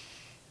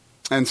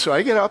 And so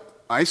I get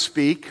up, I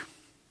speak,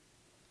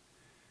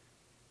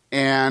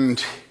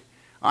 and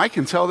I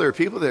can tell there are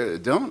people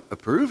that don't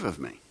approve of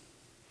me.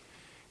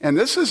 And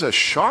this is a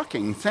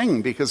shocking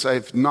thing because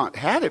I've not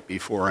had it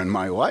before in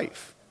my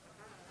life.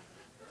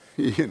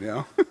 You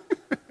know?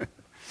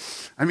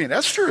 I mean,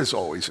 Esther has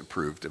always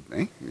approved of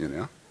me, you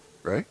know,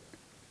 right?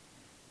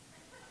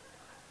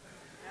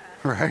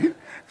 Right?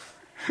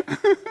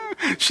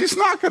 She's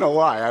not going to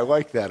lie. I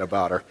like that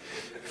about her,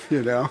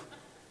 you know?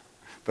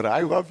 But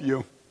I love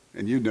you,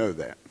 and you know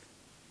that.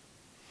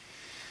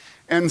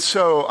 And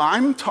so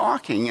I'm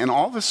talking, and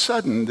all of a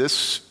sudden,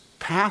 this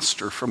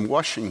pastor from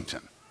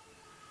Washington,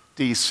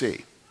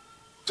 D.C.,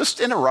 just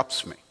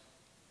interrupts me.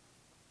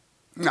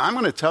 Now, I'm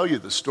going to tell you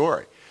the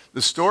story.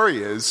 The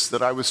story is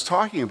that I was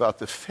talking about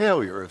the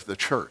failure of the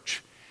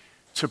church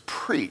to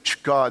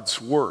preach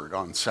God's word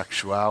on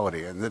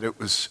sexuality, and that it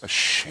was a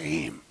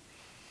shame.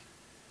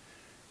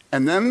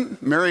 And then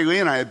Mary Lee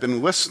and I had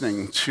been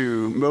listening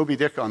to Moby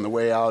Dick on the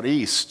way out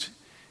east,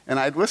 and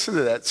I'd listened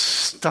to that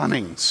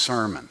stunning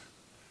sermon.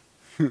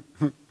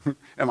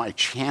 Am I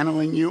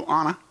channeling you,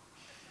 Anna?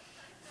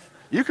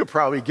 You could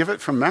probably give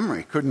it from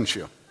memory, couldn't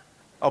you?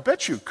 I'll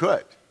bet you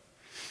could.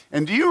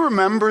 And do you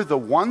remember the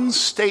one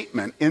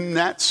statement in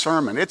that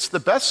sermon? It's the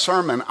best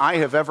sermon I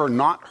have ever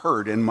not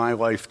heard in my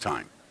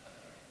lifetime.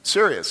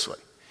 Seriously.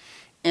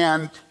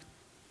 And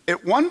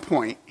at one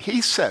point, he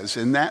says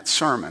in that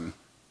sermon,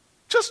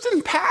 just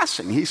in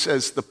passing, he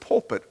says, the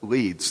pulpit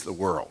leads the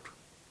world.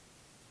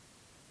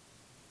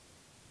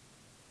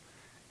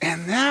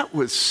 And that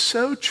was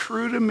so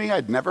true to me.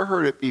 I'd never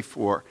heard it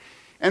before.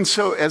 And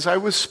so as I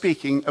was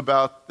speaking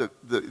about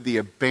the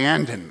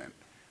abandonment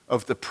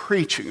of the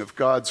preaching of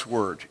God's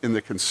word in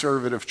the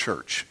conservative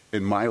church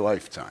in my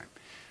lifetime,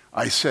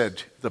 I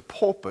said, the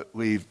pulpit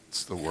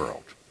leads the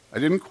world. I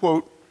didn't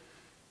quote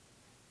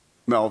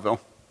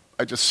Melville.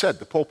 I just said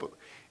the pulpit.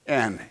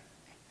 And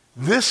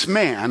this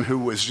man who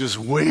was just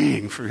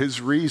waiting for his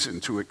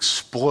reason to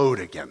explode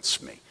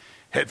against me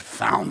had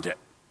found it.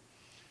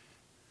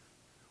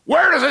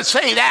 Where does it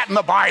say that in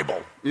the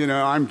Bible? You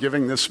know, I'm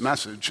giving this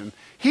message, and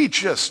he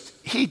just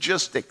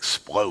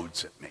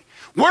explodes at me.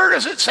 Where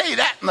does it say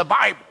that in the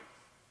Bible?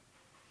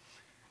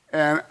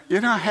 And,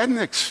 you know, I hadn't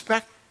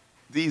expected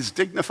these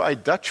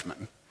dignified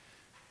Dutchmen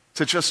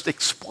to just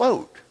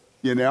explode,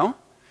 you know?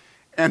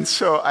 And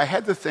so I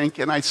had to think,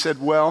 and I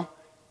said, well,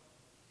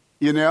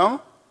 you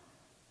know,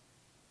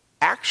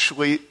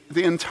 actually,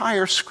 the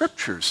entire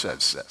Scripture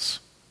says this.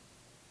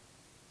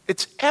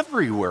 It's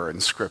everywhere in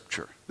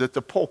Scripture that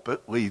the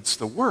pulpit leads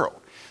the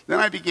world. Then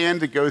I began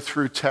to go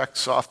through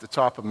texts off the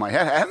top of my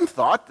head. I hadn't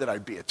thought that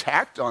I'd be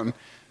attacked on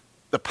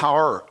the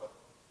power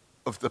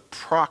of the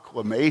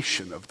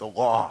proclamation of the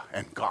law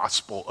and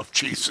gospel of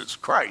Jesus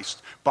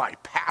Christ by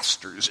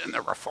pastors in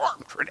the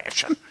Reformed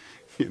tradition,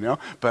 you know.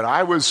 But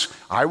I was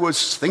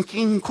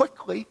thinking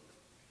quickly.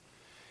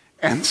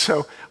 And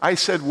so I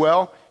said,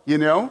 well, you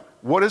know,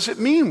 what does it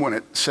mean when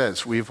it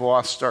says we've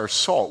lost our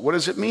salt? What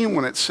does it mean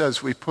when it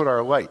says we put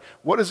our light?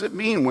 What does it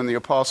mean when the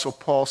Apostle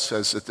Paul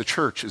says that the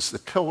church is the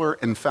pillar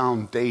and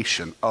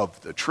foundation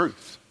of the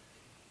truth?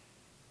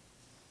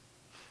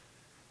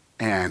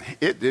 And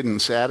it didn't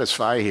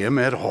satisfy him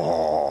at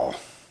all.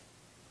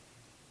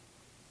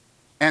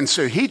 And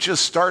so he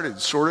just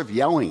started sort of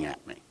yelling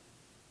at me.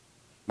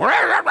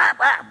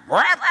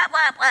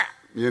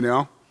 You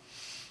know?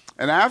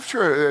 And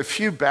after a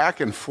few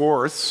back and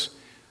forths,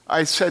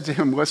 I said to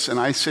him, listen,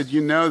 I said,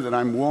 you know that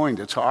I'm willing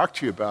to talk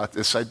to you about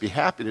this. I'd be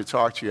happy to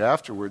talk to you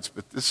afterwards,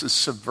 but this is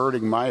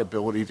subverting my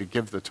ability to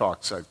give the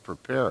talks I've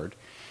prepared.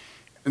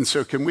 And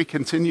so can we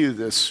continue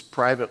this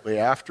privately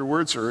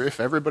afterwards? Or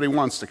if everybody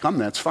wants to come,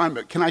 that's fine,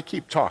 but can I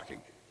keep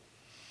talking?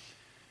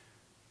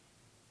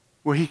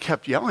 Well, he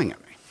kept yelling at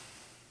me.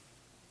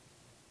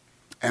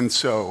 And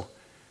so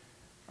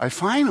I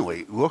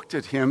finally looked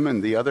at him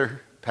and the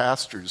other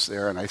pastors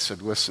there, and I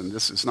said, listen,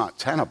 this is not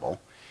tenable.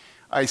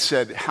 I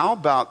said, how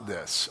about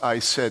this? I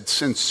said,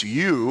 since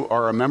you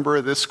are a member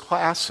of this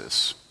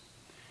classis,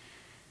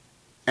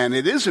 and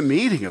it is a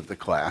meeting of the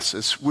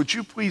classis, would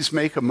you please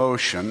make a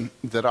motion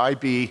that I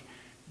be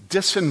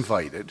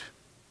disinvited,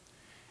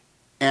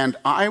 and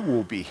I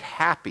will be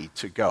happy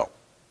to go,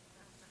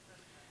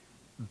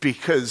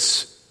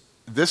 because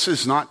this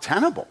is not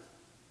tenable.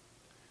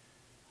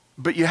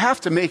 But you have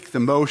to make the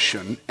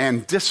motion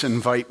and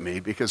disinvite me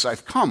because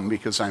I've come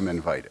because I'm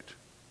invited.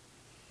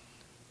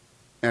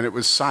 And it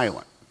was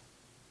silent.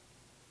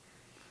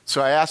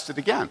 So I asked it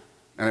again,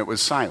 and it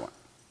was silent.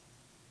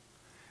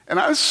 And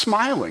I was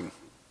smiling.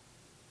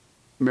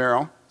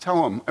 Meryl,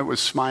 tell him I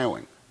was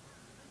smiling.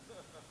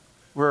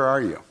 Where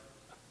are you?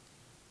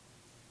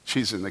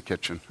 She's in the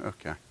kitchen.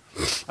 Okay.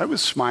 I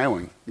was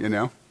smiling, you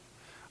know.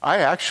 I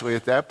actually,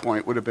 at that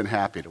point, would have been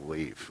happy to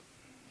leave.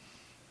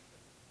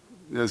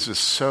 It was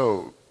just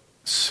so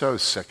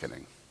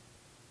sickening.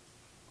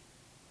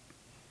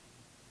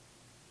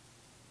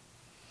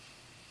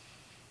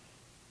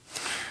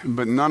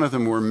 But none of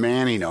them were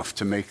man enough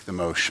to make the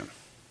motion.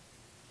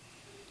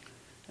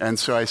 And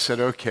so I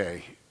said,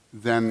 okay,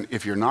 then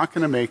if you're not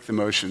going to make the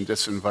motion,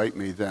 disinvite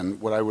me,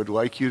 then what I would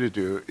like you to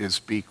do is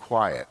be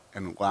quiet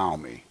and allow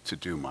me to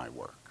do my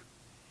work.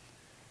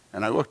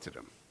 And I looked at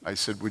him. I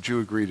said, would you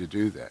agree to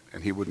do that?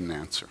 And he wouldn't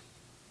answer.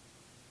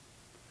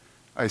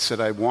 I said,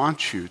 I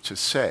want you to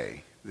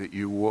say that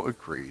you will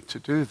agree to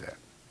do that.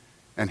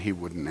 And he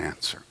wouldn't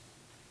answer.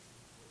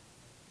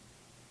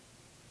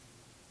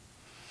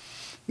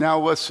 Now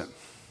listen,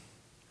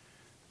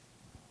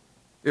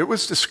 it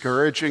was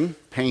discouraging,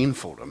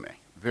 painful to me,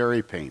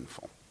 very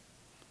painful.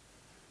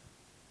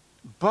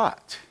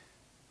 But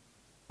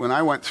when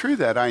I went through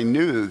that, I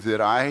knew that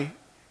I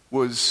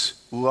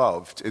was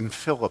loved in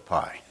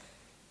Philippi.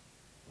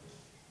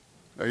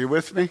 Are you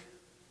with me?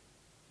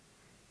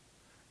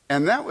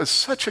 And that was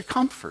such a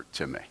comfort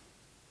to me,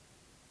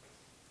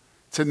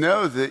 to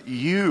know that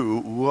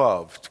you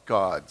loved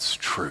God's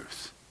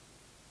truth.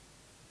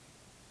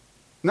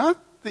 Not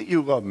that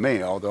you love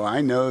me, although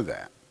I know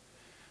that,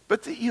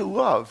 but that you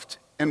loved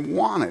and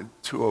wanted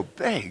to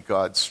obey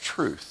God's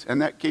truth.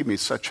 And that gave me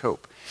such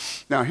hope.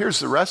 Now, here's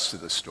the rest of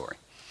the story.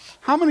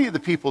 How many of the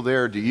people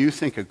there do you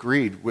think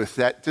agreed with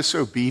that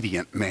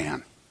disobedient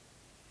man?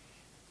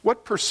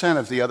 What percent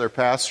of the other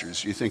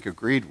pastors do you think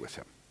agreed with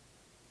him?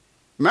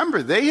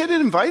 Remember, they had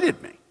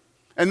invited me,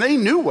 and they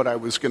knew what I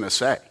was going to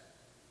say.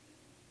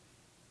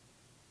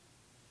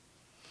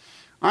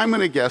 I'm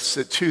going to guess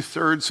that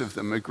 2/3 of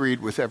them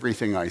agreed with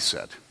everything I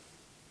said.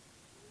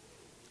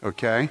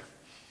 Okay?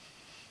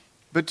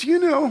 But do you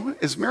know,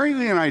 as Mary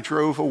Lee and I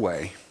drove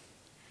away,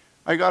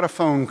 I got a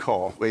phone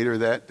call later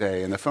that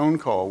day, and the phone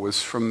call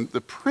was from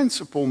the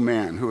principal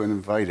man who had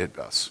invited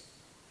us.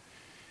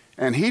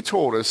 And he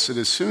told us that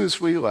as soon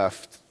as we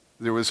left,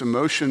 there was a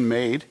motion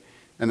made,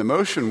 and the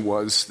motion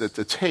was that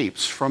the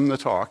tapes from the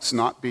talks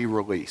not be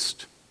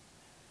released,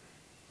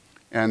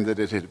 and that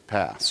it had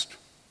passed.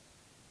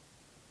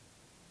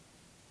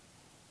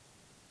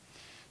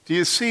 Do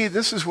you see,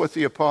 this is what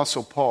the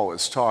Apostle Paul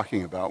is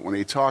talking about when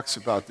he talks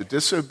about the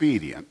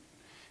disobedient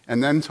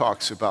and then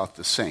talks about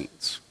the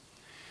saints.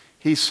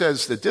 He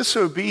says, the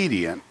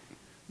disobedient,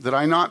 that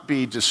I not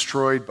be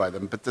destroyed by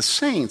them, but the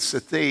saints,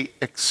 that they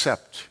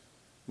accept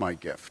my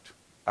gift,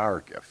 our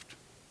gift.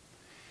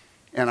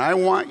 And I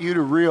want you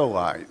to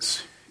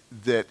realize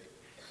that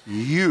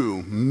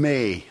you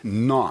may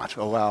not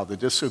allow the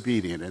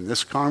disobedient in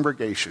this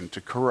congregation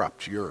to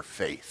corrupt your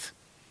faith.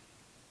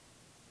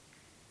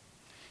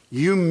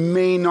 You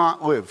may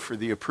not live for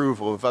the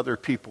approval of other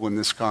people in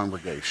this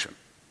congregation.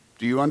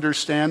 Do you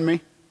understand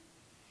me?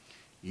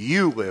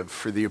 You live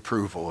for the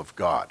approval of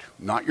God,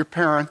 not your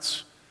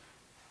parents,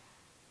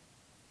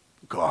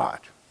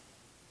 God.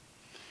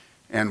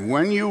 And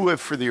when you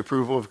live for the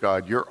approval of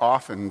God, you're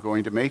often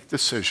going to make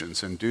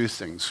decisions and do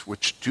things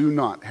which do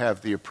not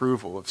have the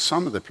approval of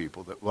some of the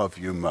people that love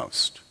you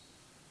most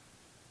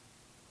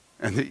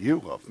and that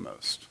you love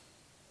most.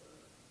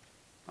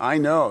 I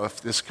know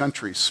if this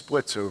country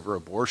splits over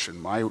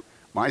abortion,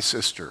 my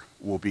sister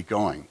will be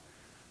going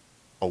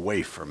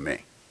away from me.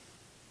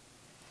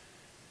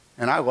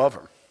 And I love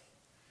her.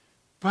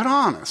 But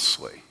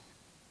honestly,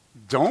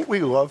 don't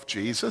we love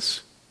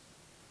Jesus?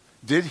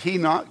 Did he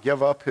not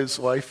give up his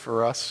life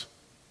for us?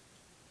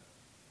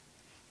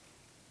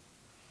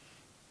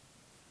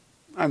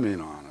 I mean,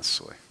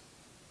 honestly.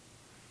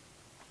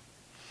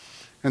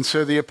 And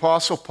so the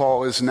Apostle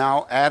Paul is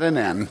now at an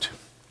end.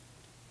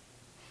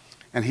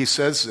 And he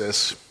says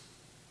this,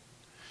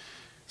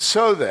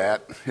 so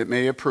that it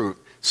may approve,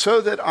 so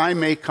that I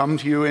may come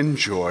to you in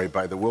joy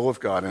by the will of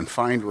God and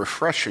find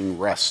refreshing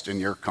rest in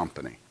your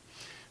company.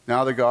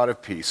 Now the God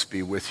of peace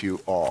be with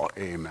you all.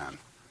 Amen.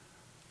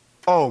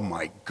 Oh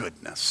my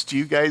goodness. Do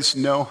you guys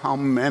know how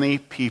many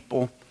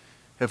people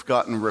have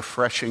gotten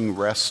refreshing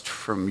rest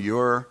from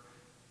your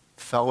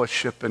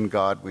fellowship and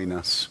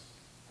godliness?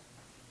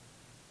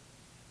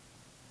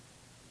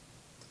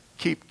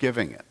 Keep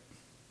giving it.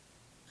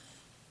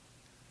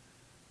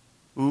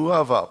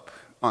 Love up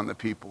on the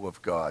people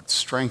of God.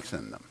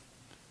 Strengthen them.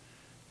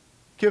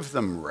 Give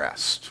them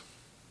rest.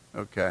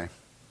 Okay?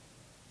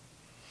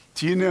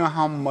 Do you know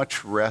how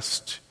much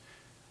rest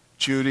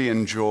Judy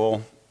and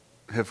Joel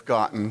have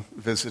gotten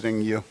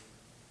visiting you?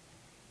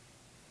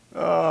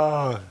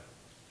 Oh,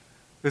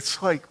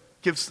 it's like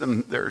gives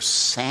them their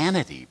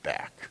sanity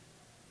back.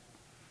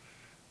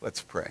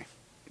 Let's pray.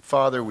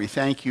 Father, we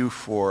thank you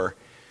for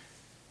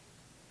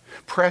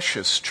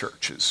precious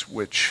churches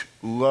which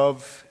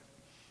love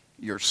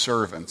your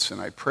servants. And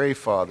I pray,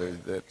 Father,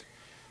 that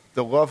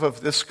the love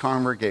of this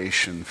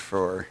congregation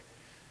for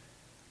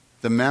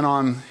the men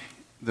on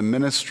the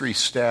ministry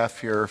staff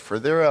here, for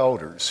their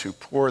elders who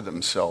pour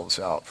themselves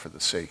out for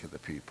the sake of the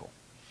people.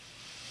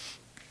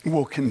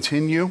 We'll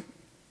continue,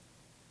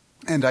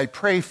 and I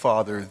pray,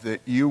 Father,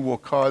 that you will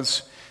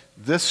cause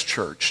this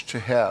church to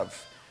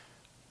have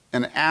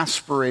an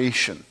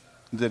aspiration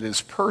that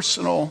is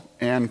personal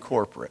and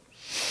corporate,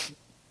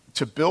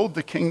 to build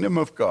the kingdom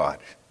of God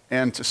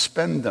and to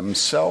spend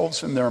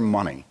themselves and their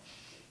money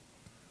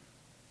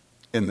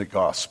in the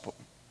gospel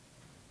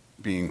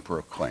being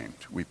proclaimed.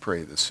 We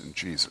pray this in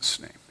Jesus'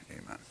 name.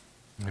 Amen.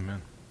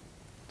 Amen.